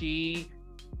episode when she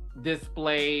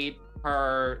displayed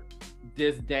her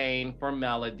disdain for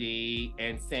Melody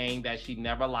and saying that she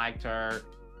never liked her.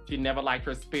 She never liked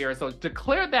her spirit. So to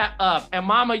clear that up, and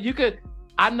Mama, you could,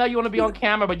 I know you want to be on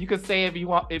camera, but you could say if you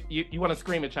want, if you want to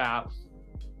scream it, child.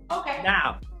 Okay.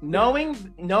 Now,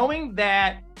 knowing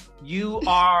that you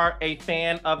are a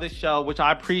fan of the show, which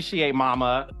I appreciate,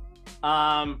 Mama,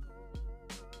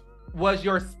 was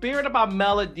your spirit about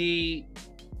Melody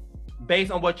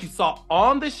based on what you saw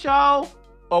on the show,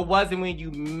 or was it when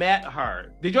you met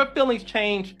her? Did your feelings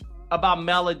change about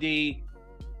Melody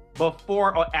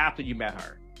before or after you met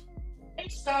her?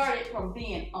 It started from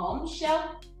being on the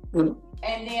show, and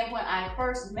then when I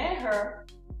first met her,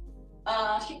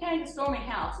 she came to Stormi's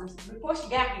house, and before she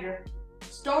got here,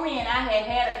 Stormi and I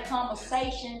had a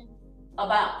conversation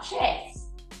about chess,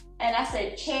 and I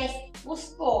said chess was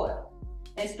spoiled,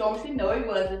 and Stormi said no, it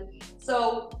wasn't.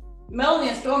 So Melody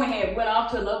and Stormi had went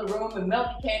off to another room, and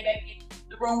Melody came back in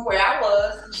the room where I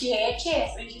was, and she had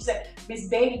chess, and she said, "Miss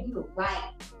Baby, you were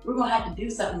right. We're gonna have to do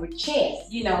something with chess,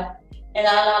 you know." And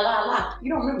la.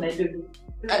 You don't remember that, do you?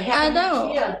 I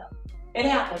don't. Yeah, it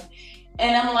happened,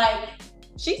 and I'm like,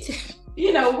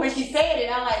 you know, when she said it,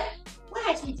 I'm like,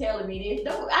 why is she telling me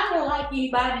this? I don't like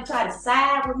anybody to try to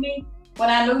side with me when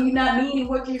I know you're not meaning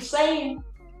what you're saying.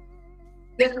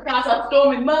 Just because I'm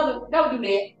Stormi's mother, don't do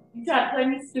that. You try to play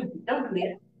me stupid. Don't do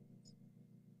that.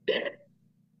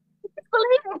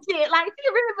 Believe that shit. Like, she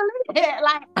really believe that.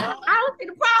 Like, I don't see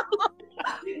the problem.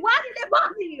 Why did that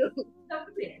bother you? Don't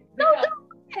do that. Don't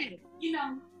Because, do that. you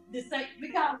know,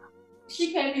 because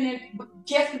she came in there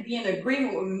just to be in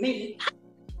agreement with me.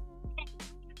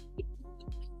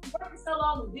 Working so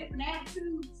long with different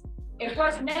attitudes and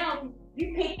personalities,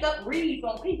 you pick up reads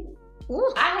on people.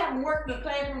 Ooh. I haven't worked in a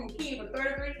classroom with kids for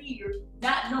 33 years,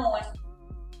 not knowing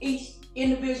each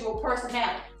individual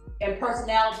personality and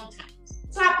personality types.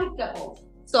 So I picked up on it.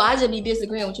 So I just be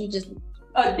disagreeing with you. Just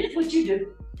That's what you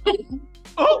do.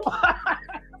 Oh,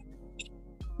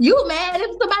 you mad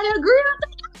if somebody agree with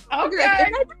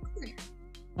okay.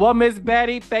 Well, Miss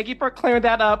Betty, thank you for clearing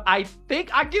that up. I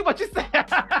think I get what you said.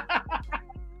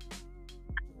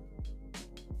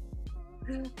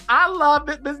 I love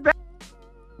it, Miss Betty.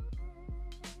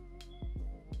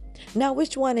 Now,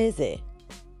 which one is it?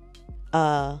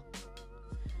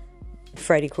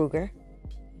 Freddy Krueger.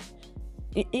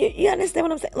 You understand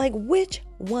what I'm saying? Like, which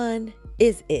one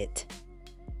is it?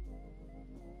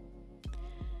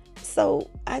 So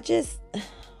I just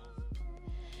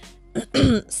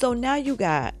so now you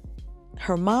got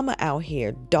her mama out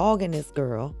here dogging this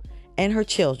girl and her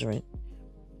children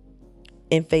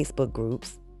in Facebook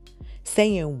groups,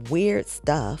 saying weird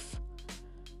stuff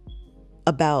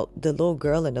about the little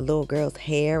girl and the little girl's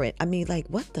hair. And I mean, like,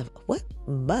 what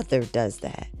mother does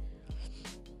that?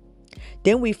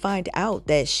 Then we find out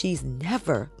that she's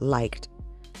never liked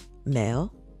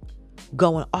Mel.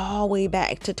 Going all the way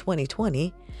back to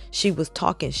 2020, she was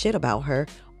talking shit about her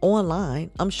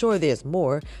online. I'm sure there's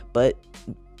more, but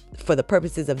for the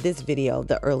purposes of this video,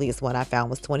 the earliest one I found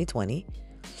was 2020.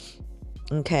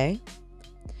 Okay.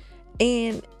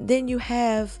 And then you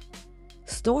have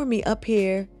Stormi up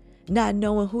here not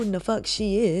knowing who in the fuck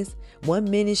she is. One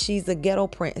minute she's a ghetto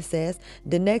princess.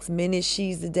 The next minute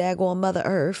she's the daggone Mother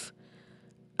Earth.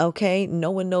 Okay.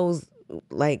 No one knows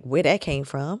like where that came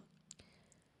from.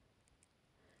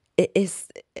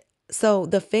 So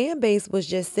the fan base was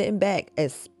just sitting back,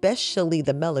 especially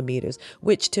the millimeters,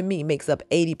 which to me makes up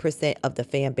 80% of the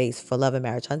fan base for Love and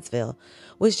Marriage Huntsville,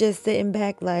 was just sitting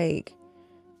back like,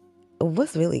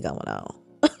 what's really going on?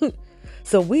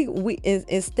 So we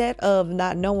instead of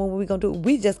not knowing what we're gonna do,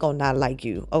 we just gonna not like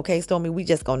you, okay, Stormi? We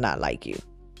just gonna not like you,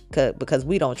 because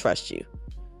we don't trust you,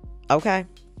 okay?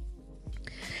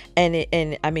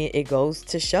 And I mean, it goes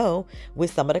to show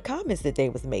with some of the comments that they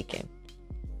was making.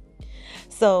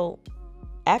 So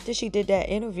after she did that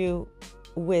interview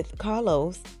with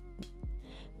Carlos,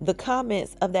 the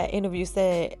comments of that interview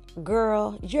said,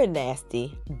 "Girl, you're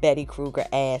nasty." Betty Kruger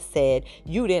ass said,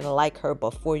 "You didn't like her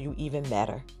before you even met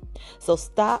her. So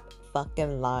stop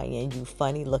fucking lying, you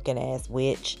funny looking ass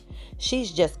witch.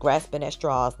 She's just grasping at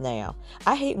straws now."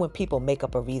 I hate when people make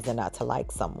up a reason not to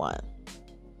like someone.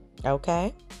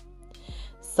 Okay?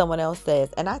 Someone else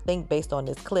says, and I think based on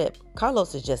this clip,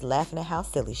 Carlos is just laughing at how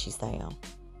silly she sounds.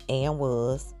 And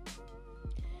was.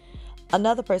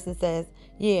 Another person says,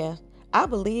 "Yeah, I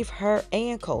believe her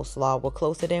and Coleslaw were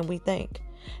closer than we think.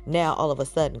 Now all of a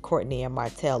sudden Courtney and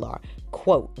Martell are,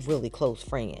 quote, really close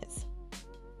friends."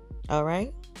 All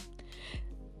right.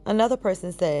 Another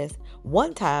person says,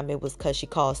 One time it was because she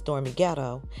called Stormi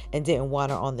ghetto and didn't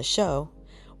want her on the show.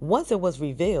 Once it was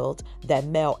revealed that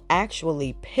Mel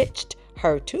actually pitched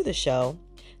her to the show,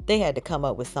 they had to come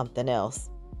up with something else.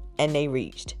 And they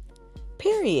reached.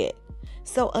 Period.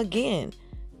 So again,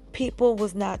 people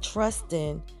was not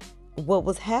trusting what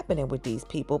was happening with these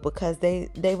people because they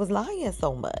was lying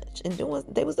so much and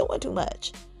they was doing too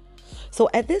much. So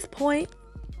at this point,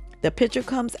 the picture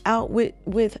comes out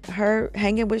with her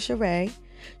hanging with Sheree.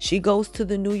 She goes to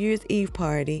the New Year's Eve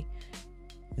party.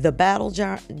 The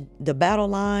battle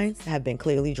lines have been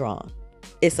clearly drawn.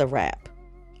 It's a wrap.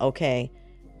 Okay.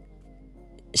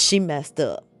 She messed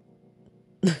up.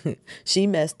 She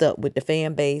messed up with the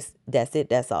fan base. That's it.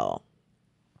 That's all.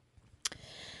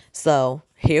 So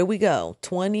here we go.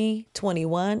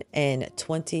 2021 and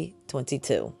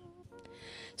 2022.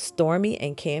 Stormi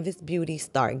and Canvas Beauty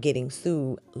start getting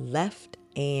sued left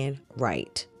and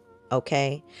right.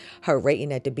 Okay. Her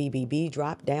rating at the BBB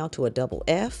dropped down to a double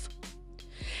F.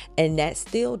 And that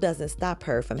still doesn't stop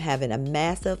her from having a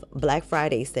massive Black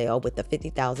Friday sale with a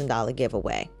 $50,000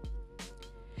 giveaway.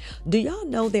 Do y'all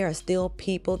know there are still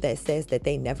people that says that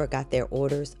they never got their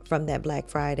orders from that Black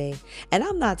Friday? And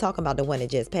I'm not talking about the one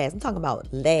that just passed. I'm talking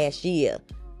about last year.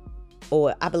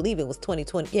 Or I believe it was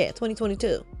 2020. Yeah,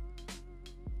 2022.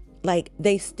 Like,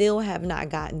 they still have not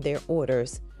gotten their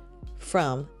orders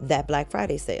from that Black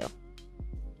Friday sale.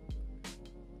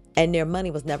 And their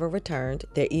money was never returned.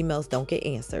 Their emails don't get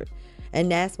answered.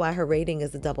 And that's why her rating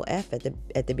is a double F at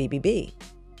the BBB.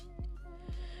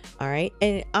 All right.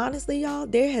 And honestly, y'all,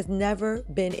 there has never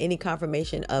been any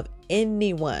confirmation of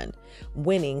anyone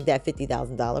winning that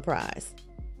 $50,000 prize.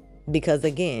 Because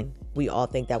again, we all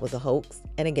think that was a hoax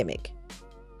and a gimmick.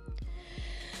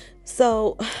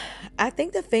 So I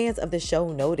think the fans of the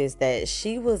show noticed that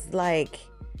she was like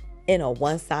in a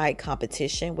one-side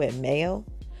competition with Mel.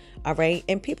 All right.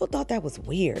 And people thought that was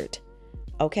weird.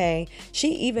 Okay. She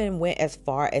even went as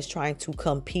far as trying to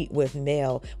compete with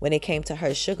Mel when it came to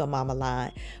her Sugar Mama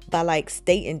line by like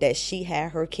stating that she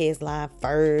had her kids line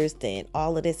first and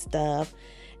all of this stuff.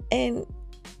 And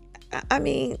I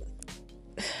mean,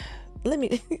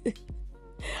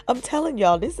 I'm telling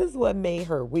y'all, this is what made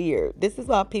her weird. This is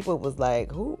why people was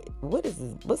like, what is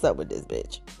this? What's up with this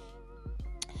bitch?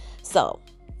 So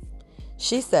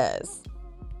she says,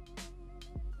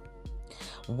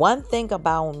 one thing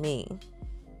about me,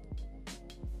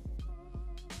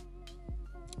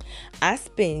 I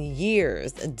spend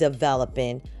years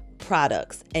developing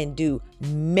products and do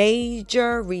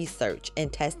major research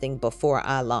and testing before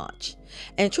I launch.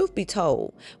 And truth be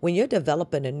told, when you're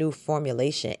developing a new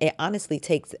formulation, it honestly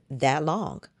takes that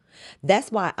long.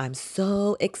 That's why I'm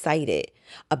so excited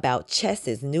about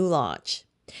Chess's new launch.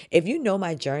 If you know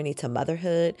my journey to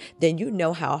motherhood, then you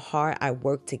know how hard I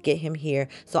worked to get him here,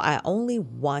 so I only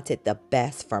wanted the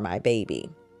best for my baby.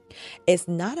 It's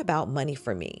not about money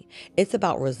for me. It's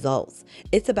about results.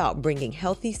 It's about bringing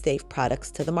healthy, safe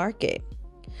products to the market.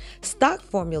 Stock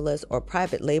formulas or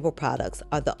private label products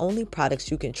are the only products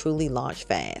you can truly launch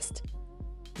fast.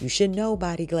 You should know,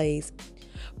 Body Glaze.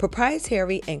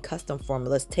 Proprietary and custom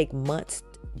formulas take months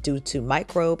due to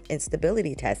microbe and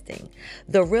stability testing.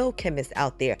 The real chemists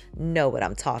out there know what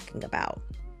I'm talking about.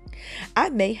 I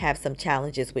may have some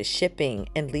challenges with shipping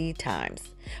and lead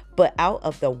times, but out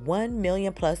of the 1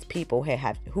 million plus people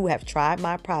who have tried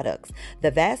my products, the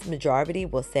vast majority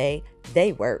will say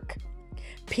they work.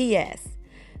 P.S.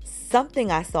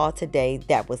 Something I saw today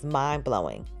that was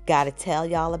mind-blowing. Gotta tell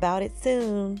y'all about it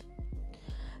soon.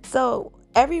 So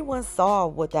everyone saw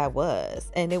what that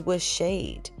was, and it was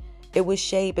shade. It was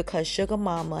shade because Sugar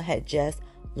Mama had just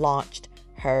launched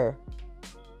her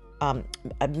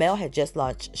Mel had just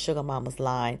launched Sugar Mama's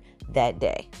line that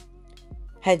day.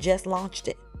 Had just launched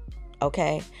it.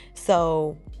 Okay.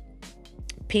 So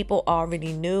people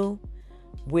already knew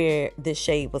where the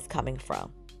shade was coming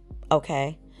from.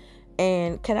 Okay.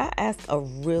 And can I ask a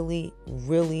really,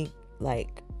 really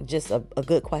just a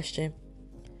good question?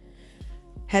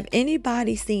 Have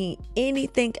anybody seen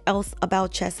anything else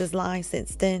about Chess's line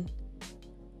since then?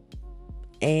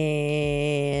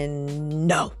 And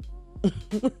no.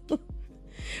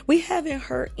 We haven't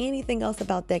heard anything else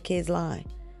about that kid's line.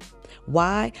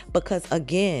 Why? Because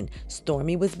again,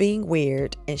 Stormi was being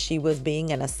weird and she was being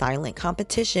in a silent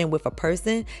competition with a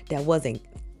person that wasn't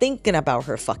thinking about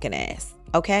her fucking ass.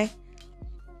 Okay?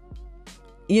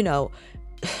 You know,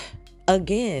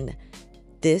 again,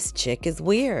 this chick is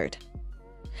weird.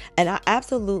 And I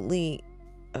absolutely,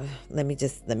 let me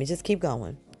just keep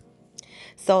going.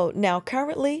 So now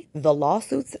currently the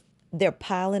lawsuits, they're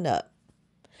piling up.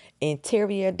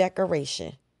 Interior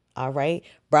decoration. All right.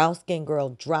 Brown skin girl,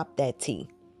 drop that tea.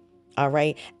 All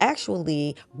right.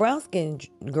 Actually, Brown Skin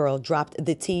Girl dropped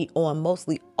the tea on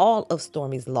mostly all of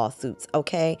Stormi's lawsuits.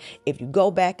 Okay. If you go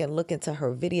back and look into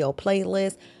her video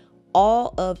playlist,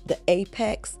 all of the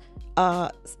Apex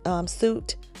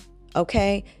suit,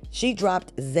 okay, she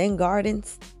dropped Zen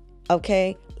Gardens,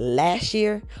 okay, last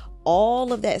year.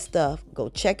 All of that stuff. Go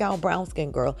check out Brown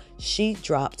Skin Girl. She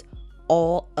dropped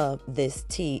all of this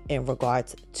tea in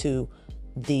regards to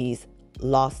these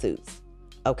lawsuits.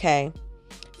 Okay.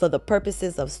 For the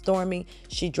purposes of Stormi,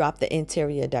 she dropped the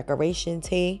interior decoration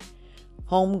tea.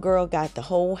 Homegirl got the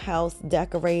whole house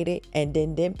decorated and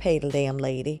then didn't pay the damn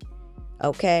lady.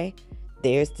 Okay,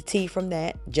 there's the tea from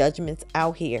that. Judgments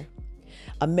out here.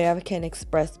 American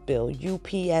Express bill,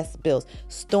 UPS bills.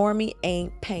 Stormi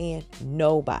ain't paying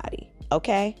nobody.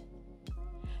 Okay?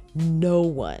 No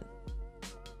one.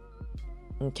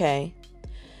 Okay?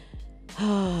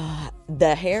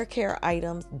 The hair care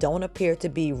items don't appear to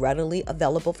be readily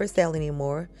available for sale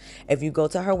anymore. If you go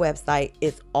to her website,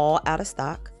 it's all out of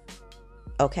stock.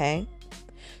 Okay.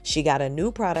 She got a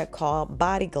new product called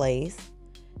Body Glaze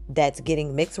that's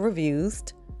getting mixed reviews.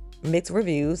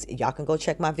 Y'all can go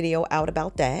check my video out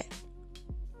about that.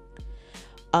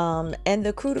 And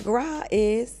the coup de grace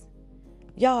is,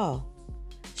 y'all,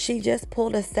 she just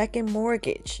pulled a second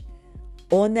mortgage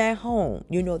on that home.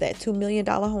 You know, that $2 million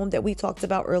home that we talked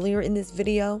about earlier in this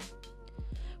video,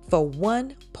 for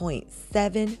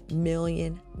 $1.7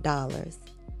 million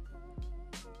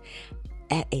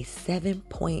at a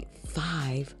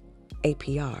 7.5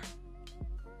 APR.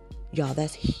 Y'all,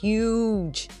 that's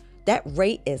huge. That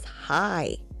rate is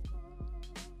high.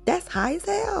 That's high as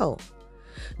hell.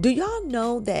 Do y'all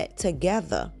know that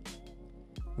together,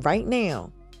 right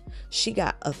now, she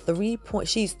got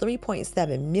she's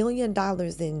 $3.7 million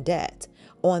in debt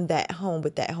on that home,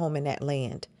 with that home and that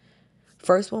land.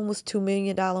 First one was $2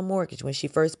 million mortgage when she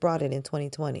first brought it in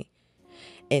 2020.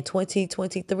 In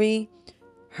 2023,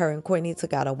 her and Courtney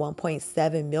took out a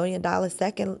 $1.7 million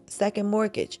second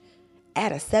mortgage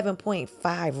at a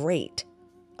 7.5 rate.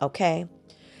 Okay.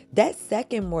 That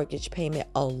second mortgage payment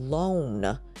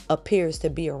alone appears to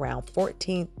be around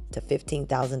 $14,000 to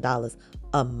 $15,000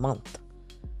 a month.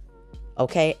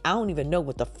 Okay, I don't even know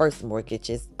what the first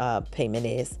mortgage's payment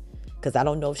is, because I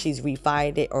don't know if she's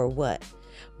refied it or what.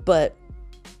 But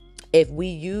if we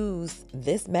use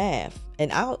this math,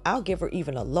 and I'll give her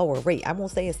even a lower rate. I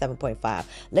won't say it's 7.5.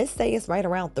 Let's say it's right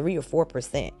around 3 or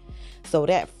 4%. So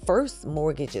that first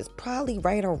mortgage is probably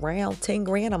right around 10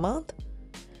 grand a month.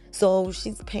 So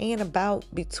she's paying about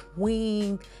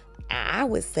between, I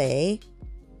would say,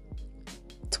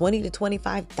 $20,000 to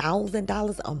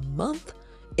 $25,000 a month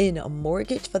in a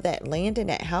mortgage for that land and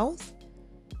that house.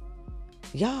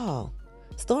 Y'all,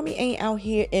 Stormi ain't out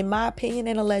here, in my opinion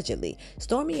and allegedly,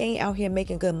 Stormi ain't out here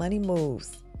making good money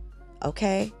moves.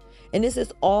 Okay? And this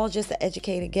is all just an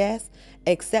educated guess,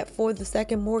 except for the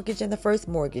second mortgage and the first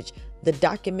mortgage. The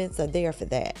documents are there for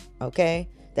that. Okay?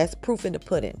 That's proof in the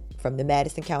pudding from the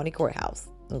Madison County Courthouse.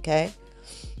 Okay?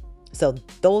 So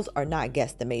those are not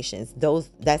guesstimations.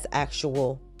 That's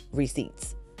actual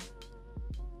receipts.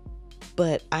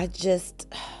 But I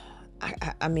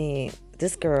mean,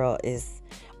 this girl is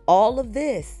all of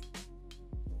this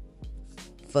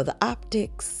for the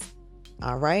optics.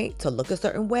 All right. To look a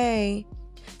certain way,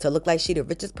 to look like she the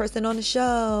richest person on the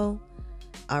show.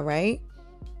 All right.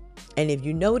 And if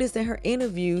you notice in her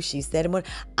interview, she said,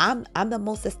 I'm the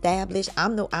most established.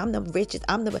 I'm the richest.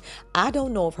 I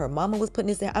don't know if her mama was putting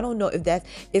this there. I don't know if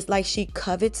it's like she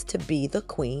covets to be the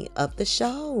queen of the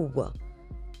show.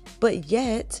 But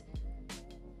yet,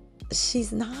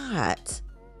 she's not.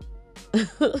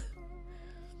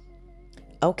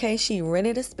 Okay, she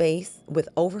rented a space with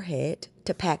overhead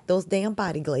to pack those damn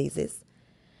body glazes.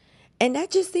 And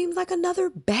that just seems like another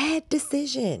bad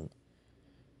decision.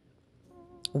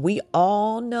 We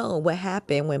all know what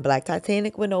happened when Black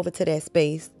Titanic went over to that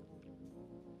space.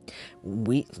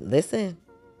 Listen,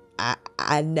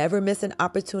 I never miss an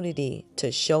opportunity to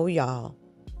show y'all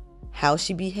how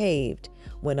she behaved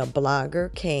when a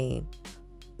blogger came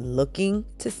looking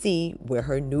to see where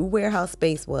her new warehouse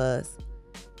space was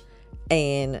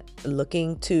and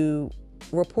looking to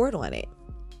report on it.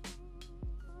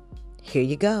 Here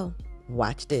you go.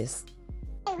 Watch this.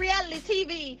 On reality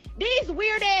TV, these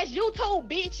weird ass YouTube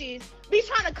bitches be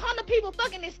trying to come to people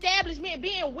fucking establishment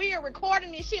being weird,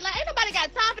 recording and shit. Like, ain't nobody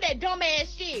got time for that dumb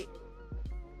ass shit.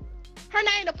 Her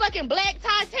name the fucking Black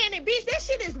Titanic, bitch. That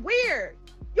shit is weird.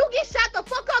 You get shot the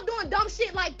fuck up doing dumb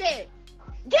shit like that.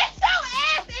 Get your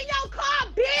ass in your car,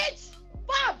 bitch!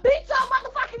 Before I beat your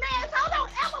motherfucking ass.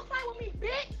 Don't ever play with me,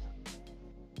 bitch!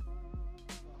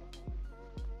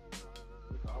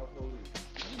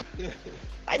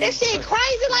 Like, that shit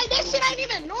ain't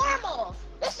even normal.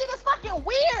 This shit is fucking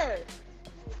weird.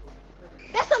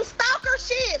 That's some stalker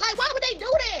shit. Like, why would they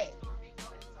do that?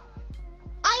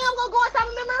 I am gonna go inside.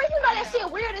 Remember, you know that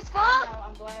shit weird as fuck.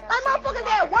 Like, motherfuckers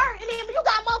at work, and then you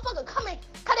got motherfuckers coming,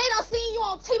 cause they don't see you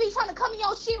on TV trying to come in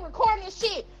your shit, recording this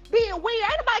shit, being weird.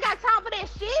 Ain't nobody got time for that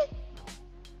shit.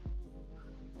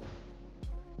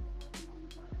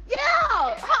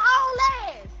 Yeah, her own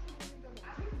last.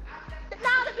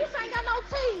 Nah, the bitch ain't got no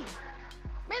teeth.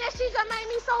 Man, that shit just made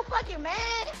me so fucking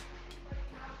mad.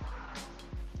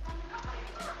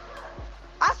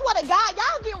 I swear to God,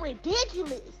 y'all get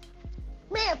ridiculous.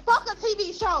 Man, fuck a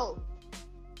TV show.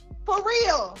 For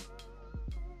real.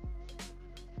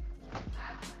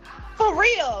 For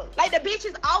real. Like, the bitch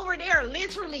is over there,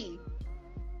 literally.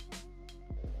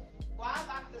 Well, I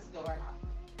locked this door.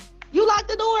 You locked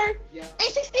the door? Yeah.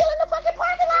 And she's still in the fucking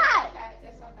parking lot. Okay,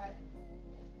 that's okay.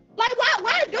 Like,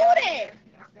 why do that?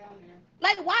 That's down there.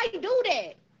 Like, why do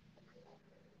that?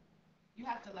 You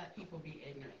have to let people be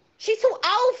ignorant. She's too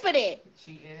old for that.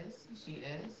 She is.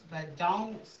 But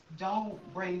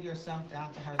don't bring yourself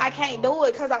down to her. I can't do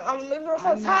it because I'm literally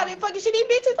so tired of fucking shit. These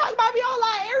bitches talk about me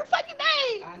online every fucking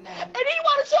day. I know. And then you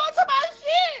want to show it to my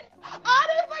shit. All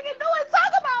they fucking do is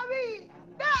talk about me.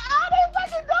 That's all they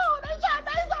fucking do. They try to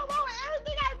make something wrong with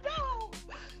everything I do.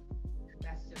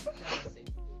 That's just jealousy.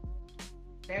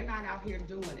 They're not out here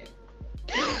doing it.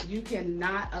 You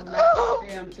cannot allow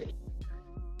them to.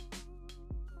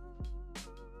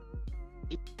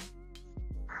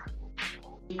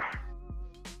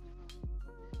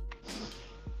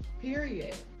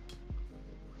 Period.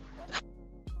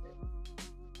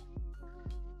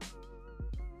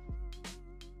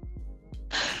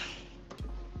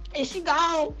 Is she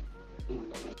gone?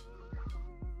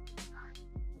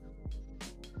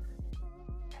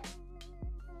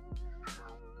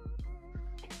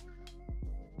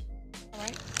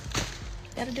 Alright.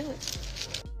 That'll do it.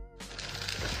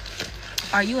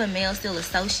 Are you and Mel still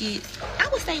associates? I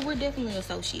would say we're definitely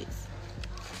associates.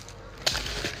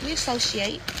 We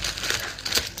associate.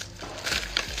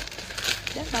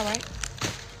 That's alright.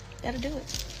 That'll do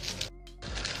it.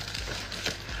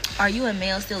 Are you and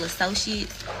Mel still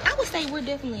associates? I would say we're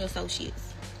definitely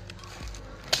associates.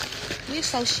 We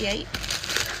associate.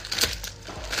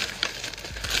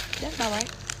 That's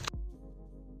alright.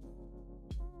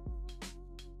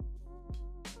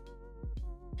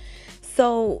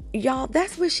 So, y'all,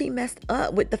 that's where she messed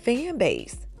up with the fan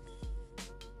base.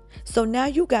 So now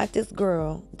you got this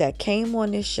girl that came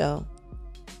on this show.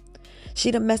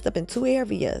 She done messed up in 2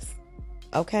 areas.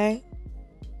 Okay?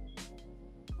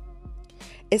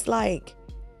 It's like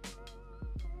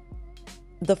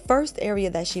the first area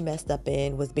that she messed up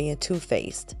in was being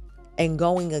two-faced and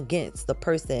going against the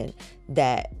person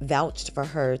that vouched for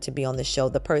her to be on the show,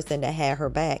 the person that had her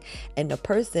back, and the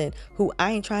person who,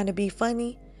 I ain't trying to be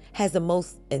funny, has the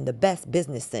most and the best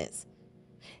business sense.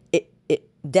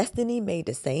 Destiny made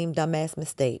the same dumbass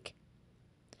mistake.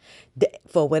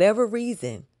 For whatever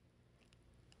reason,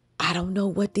 I don't know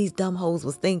what these dumb hoes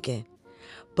was thinking,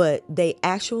 but they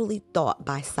actually thought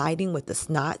by siding with the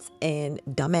Snots and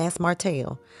dumbass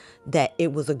Martell that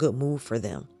it was a good move for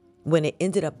them, when it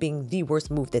ended up being the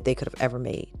worst move that they could have ever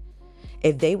made.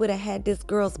 If they would have had this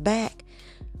girl's back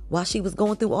while she was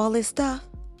going through all this stuff,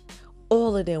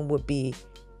 all of them would be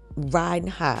riding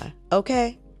high,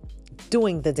 okay?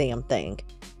 Doing the damn thing.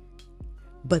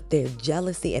 But their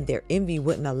jealousy and their envy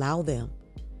wouldn't allow them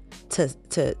to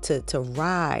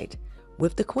ride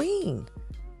with the queen.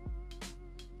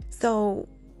 So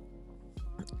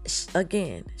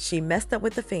again, she messed up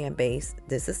with the fan base.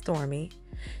 This is Stormi.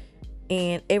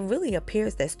 And it really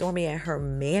appears that Stormi and her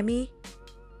mammy,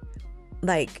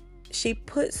 like, she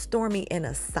put Stormi in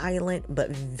a silent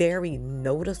but very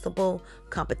noticeable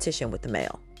competition with the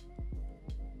male,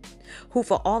 who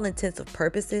for all intents and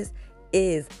purposes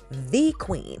is the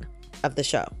queen of the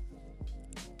show.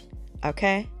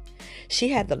 Okay? She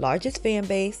had the largest fan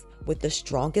base with the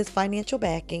strongest financial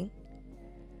backing.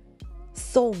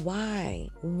 So why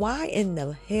in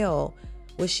the hell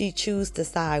would she choose to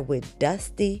side with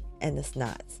Dusty and the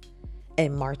Snots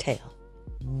and Martell?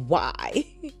 Why?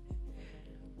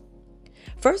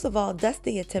 First of all,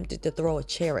 Dusty attempted to throw a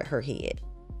chair at her head.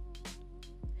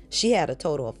 She had a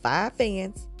total of 5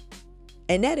 fans,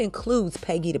 and that includes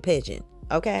Peggy the Pigeon,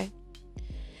 okay?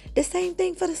 The same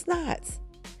thing for the Snots.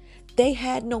 They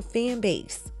had no fan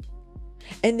base,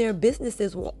 and their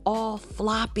businesses were all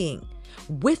flopping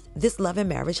with this Love and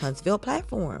Marriage Huntsville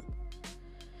platform.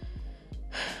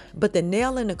 But the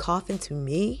nail in the coffin to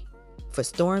me for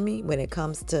Stormi, when it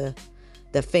comes to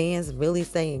the fans really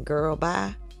saying girl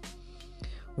bye,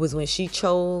 was when she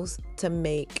chose to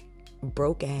make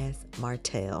broke ass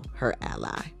Martell, her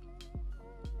ally.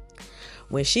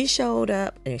 When she showed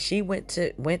up and she went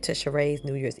to Sheree's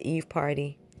New Year's Eve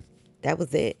party, that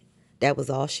was it. That was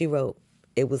all she wrote.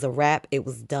 It was a wrap. It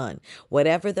was done.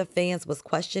 Whatever the fans was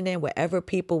questioning, whatever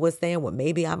people was saying, well,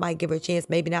 maybe I might give her a chance,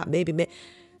 maybe not, maybe.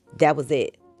 That was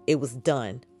it. It was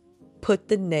done. Put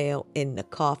the nail in the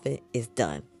coffin. It's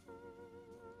done.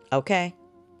 Okay?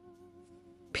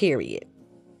 Period.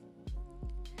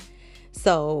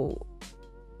 So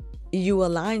you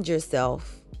aligned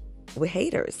yourself with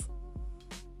haters.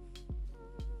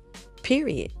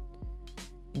 Period.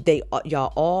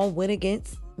 Y'all all went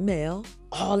against Mel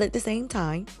all at the same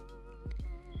time.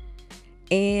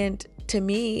 And to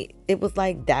me, it was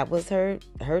like that was her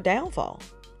downfall.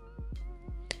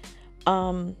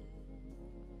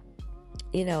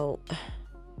 You know,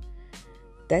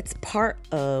 that's part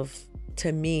of,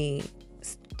 to me,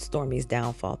 Stormi's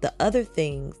downfall. The other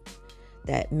things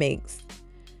that makes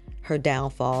her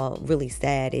downfall really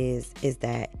sad is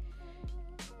that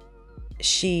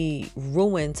she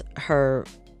ruined her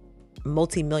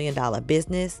multi-million-dollar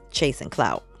business chasing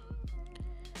clout,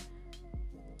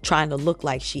 trying to look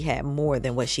like she had more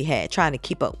than what she had, trying to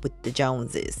keep up with the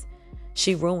Joneses.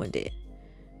 She ruined it.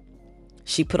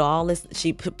 She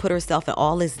put herself in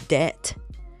all this debt,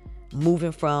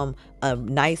 moving from a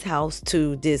nice house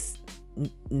to this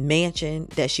mansion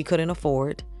that she couldn't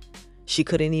afford. She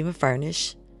couldn't even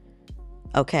furnish.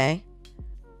 Okay?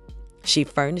 She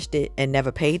furnished it and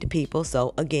never paid the people.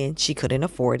 So again, she couldn't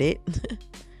afford it.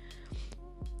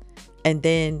 And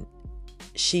then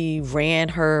she ran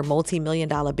her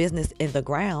multi-million-dollar business in the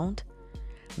ground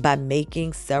by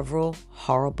making several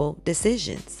horrible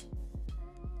decisions.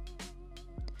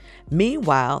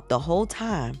 Meanwhile, the whole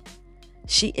time,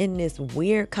 she in this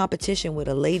weird competition with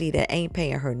a lady that ain't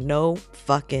paying her no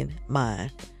fucking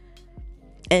mind.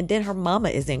 And then her mama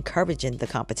is encouraging the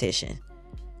competition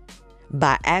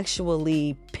by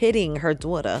actually pitting her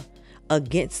daughter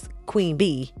against Queen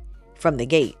Bee from the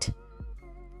gate.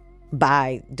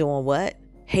 By doing what?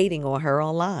 Hating on her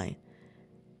online.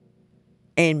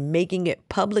 And making it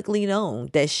publicly known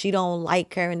that she don't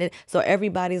like her. And so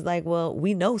everybody's like, well,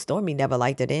 we know Stormi never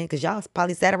liked her then, because y'all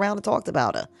probably sat around and talked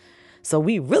about her. So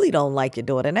we really don't like your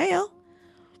daughter now.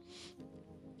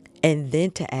 And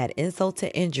then to add insult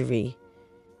to injury,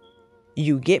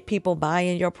 you get people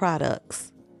buying your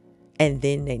products and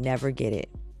then they never get it.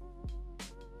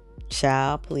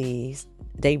 Child, please.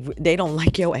 They don't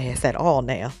like your ass at all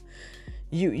now.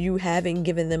 You haven't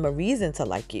given them a reason to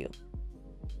like you.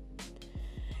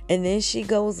 And then she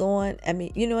goes on. I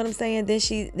mean, you know what I'm saying? Then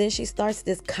she starts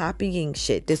this copying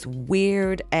shit, this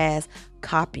weird ass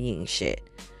copying shit.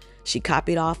 She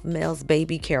copied off Mel's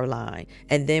baby Caroline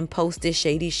and then posted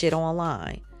shady shit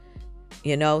online.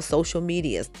 You know, social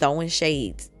medias throwing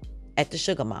shades at the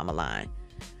sugar mama line.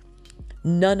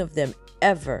 None of them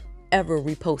ever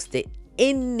reposted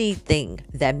anything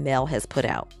that Mel has put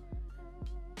out.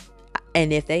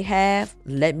 And if they have,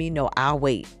 let me know. I'll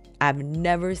wait. I've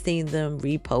never seen them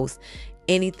repost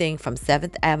anything from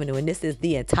 7th Avenue. And this is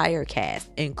the entire cast,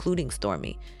 including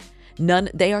Stormi.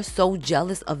 They are so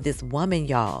jealous of this woman,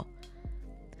 y'all.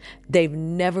 They've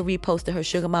never reposted her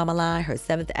Sugar Mama line, her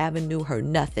 7th Avenue, her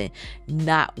nothing.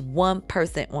 Not one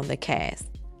person on the cast.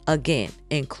 Again,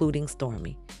 including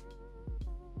Stormi.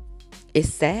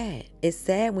 It's sad. It's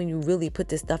sad when you really put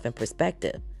this stuff in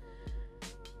perspective.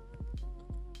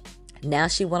 Now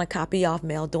she want to copy off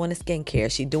Mel doing the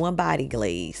skincare. She doing body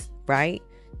glaze, right?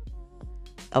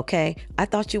 Okay. I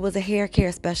thought you was a hair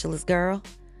care specialist, girl.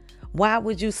 Why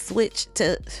would you switch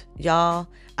to, y'all?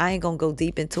 I ain't going to go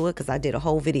deep into it because I did a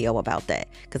whole video about that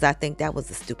because I think that was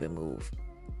a stupid move.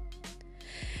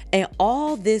 And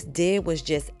all this did was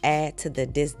just add to the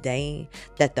disdain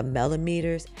that the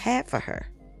millimeters had for her.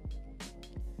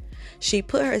 She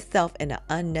put herself in an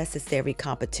unnecessary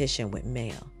competition with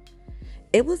Mel.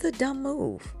 It was a dumb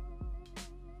move.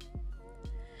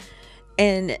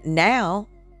 And now,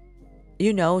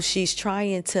 you know, she's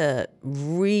trying to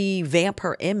revamp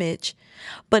her image,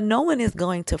 but no one is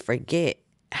going to forget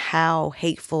how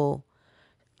hateful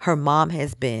her mom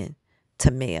has been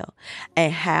to Mel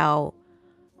and how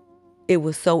it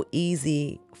was so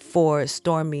easy for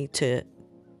Stormi to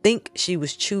think she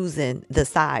was choosing the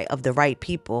side of the right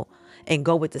people and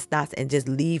go with the snots and just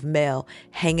leave Mel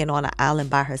hanging on an island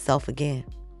by herself again.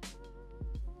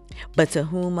 But to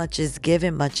whom much is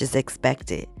given, much is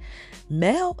expected.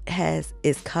 Mel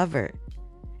is covered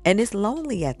and it's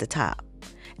lonely at the top.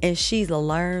 And she's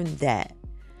learned that,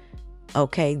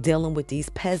 okay, dealing with these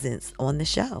peasants on the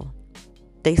show.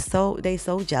 They so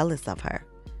jealous of her.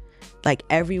 Like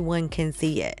everyone can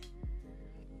see it.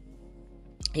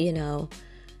 you know,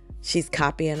 she's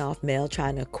copying off Mel,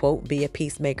 trying to quote, be a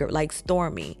peacemaker. Like,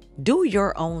 Stormi, do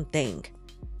your own thing.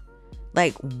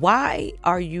 Like, why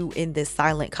are you in this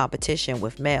silent competition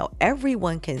with Mel?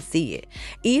 Everyone can see it.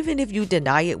 Even if you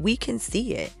deny it, we can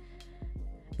see it.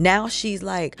 Now she's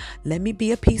like, let me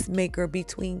be a peacemaker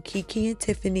between Kiki and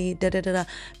Tiffany. Da, da, da, da.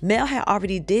 Mel had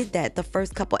already did that the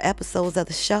first couple episodes of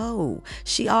the show.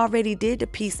 She already did the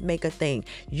peacemaker thing.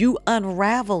 You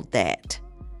unraveled that.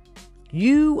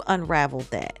 You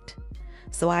unraveled that.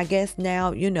 So I guess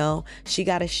now, she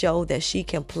got to show that she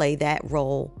can play that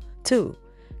role too.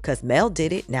 Because Mel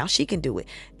did it. Now she can do it.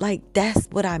 Like, that's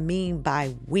what I mean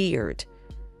by weird.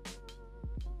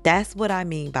 That's what I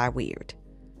mean by weird.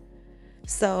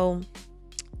 So,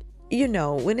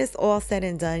 when it's all said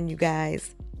and done, you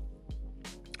guys,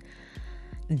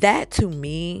 that to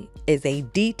me is a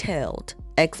detailed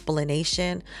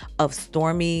explanation of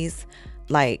Stormi's,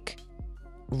 like,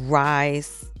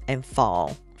 rise and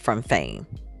fall from fame.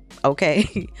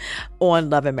 Okay?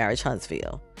 On Love and Marriage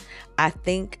Huntsville. I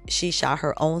think she shot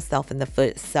her own self in the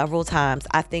foot several times.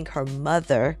 I think her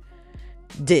mother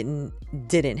didn't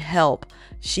help.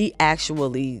 She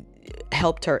actually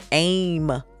helped her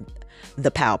aim the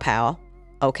pow pow.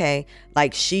 Okay?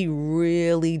 Like, she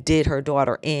really did her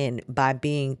daughter in by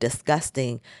being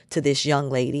disgusting to this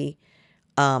young lady,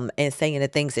 and saying the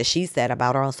things that she said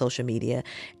about her on social media.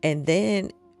 And then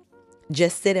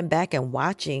just sitting back and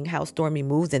watching how Stormi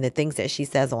moves and the things that she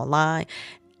says online,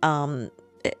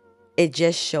 it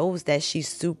just shows that she's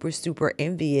super, super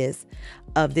envious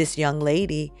of this young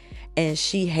lady, and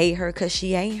she hate her because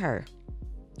she ain't her.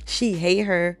 She hate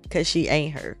her because she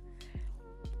ain't her.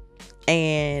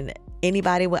 And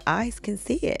anybody with eyes can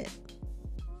see it.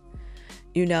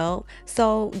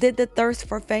 So did the thirst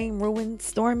for fame ruin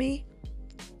Stormi?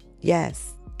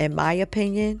 Yes. In my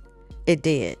opinion, it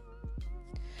did.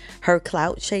 Her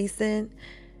clout chasing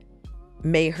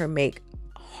made her make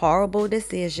horrible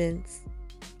decisions.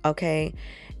 Okay,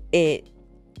 it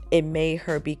made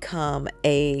her become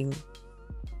a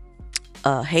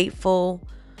hateful,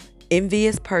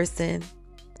 envious person,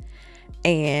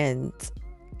 and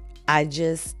I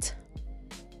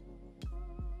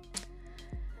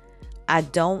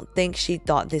don't think she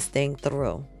thought this thing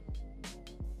through.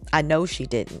 I know she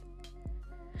didn't,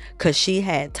 because she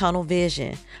had tunnel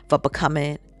vision for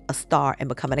becoming a star and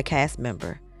becoming a cast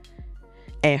member,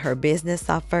 and her business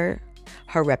suffered.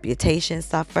 Her reputation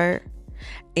suffered.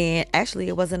 And actually,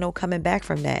 it wasn't no coming back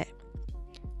from that.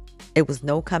 It was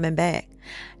no coming back.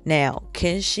 Now,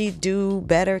 can she do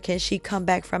better? Can she come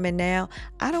back from it now?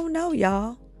 I don't know,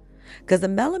 y'all. Because the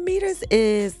millimeters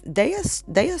they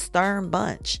a stern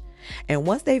bunch. And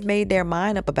once they've made their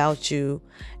mind up about you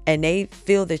and they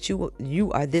feel that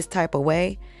you are this type of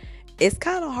way, it's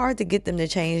kind of hard to get them to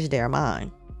change their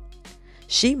mind.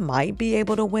 She might be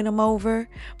able to win them over,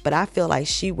 but I feel like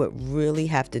she would really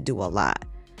have to do a lot.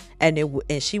 And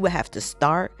she would have to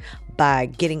start by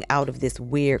getting out of this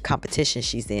weird competition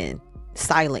she's in.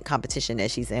 Silent competition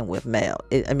that she's in with Mel.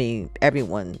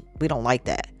 Everyone, we don't like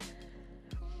that.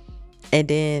 And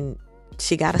then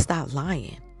she got to stop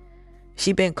lying.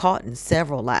 She been caught in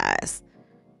several lies.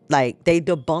 Like, they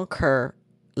debunk her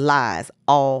lies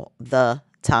all the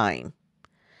time.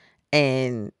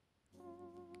 And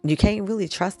you can't really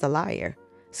trust a liar.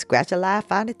 Scratch a lie,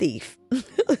 find a thief.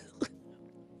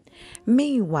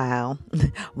 Meanwhile,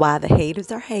 while the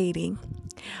haters are hating,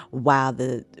 while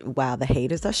the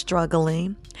haters are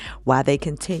struggling, while they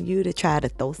continue to try to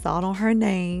throw salt on her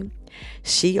name,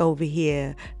 she over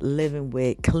here living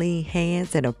with clean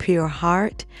hands and a pure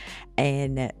heart,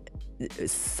 and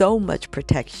so much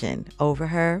protection over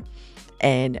her.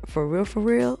 And for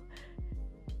real,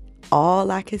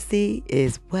 all I can see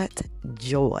is what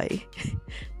joy.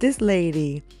 This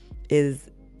lady is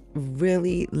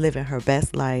really living her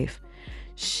best life.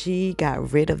 She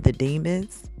got rid of the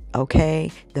demons,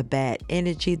 okay? The bad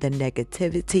energy, the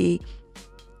negativity.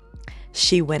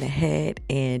 She went ahead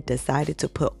and decided to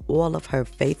put all of her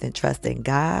faith and trust in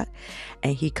God,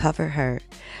 and He covered her.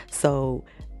 So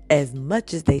as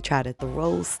much as they try to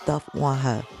throw stuff on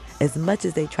her, as much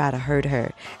as they try to hurt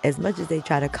her, as much as they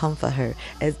try to comfort her,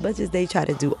 as much as they try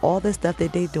to do all the stuff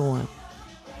that they doing,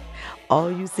 all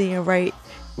you seeing right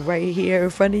here in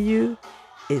front of you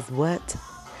is what?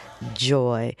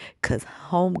 Joy. Because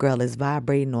homegirl is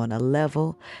vibrating on a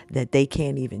level that they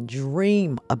can't even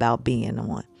dream about being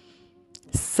on.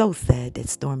 So sad that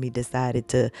Stormi decided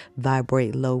to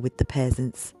vibrate low with the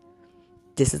peasants.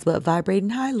 This is what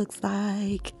vibrating high looks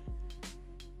like.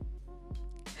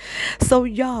 So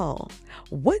y'all,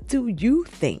 what do you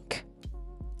think?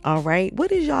 All right.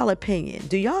 What is y'all opinion?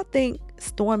 Do y'all think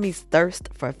Stormi's thirst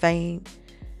for fame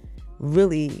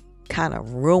really kind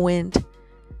of ruined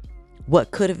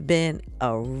what could have been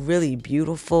a really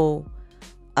beautiful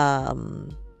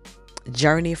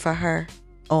journey for her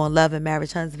on Love and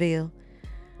Marriage Huntsville?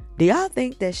 Do y'all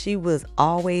think that she was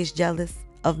always jealous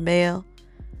of Mel?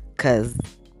 Because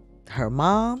her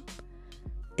mom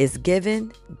is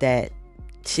given that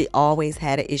she always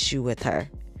had an issue with her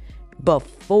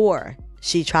before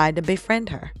she tried to befriend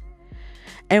her.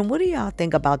 And what do y'all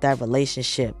think about that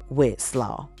relationship with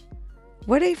Slaw?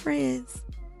 Were they friends?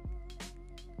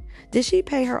 Did she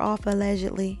pay her off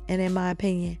allegedly? And in my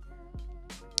opinion,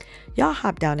 y'all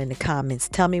hop down in the comments.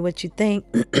 Tell me what you think.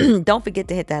 Don't forget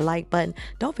to hit that like button.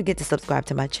 Don't forget to subscribe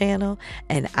to my channel.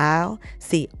 And I'll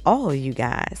see all of you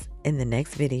guys in the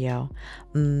next video.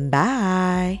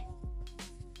 Bye.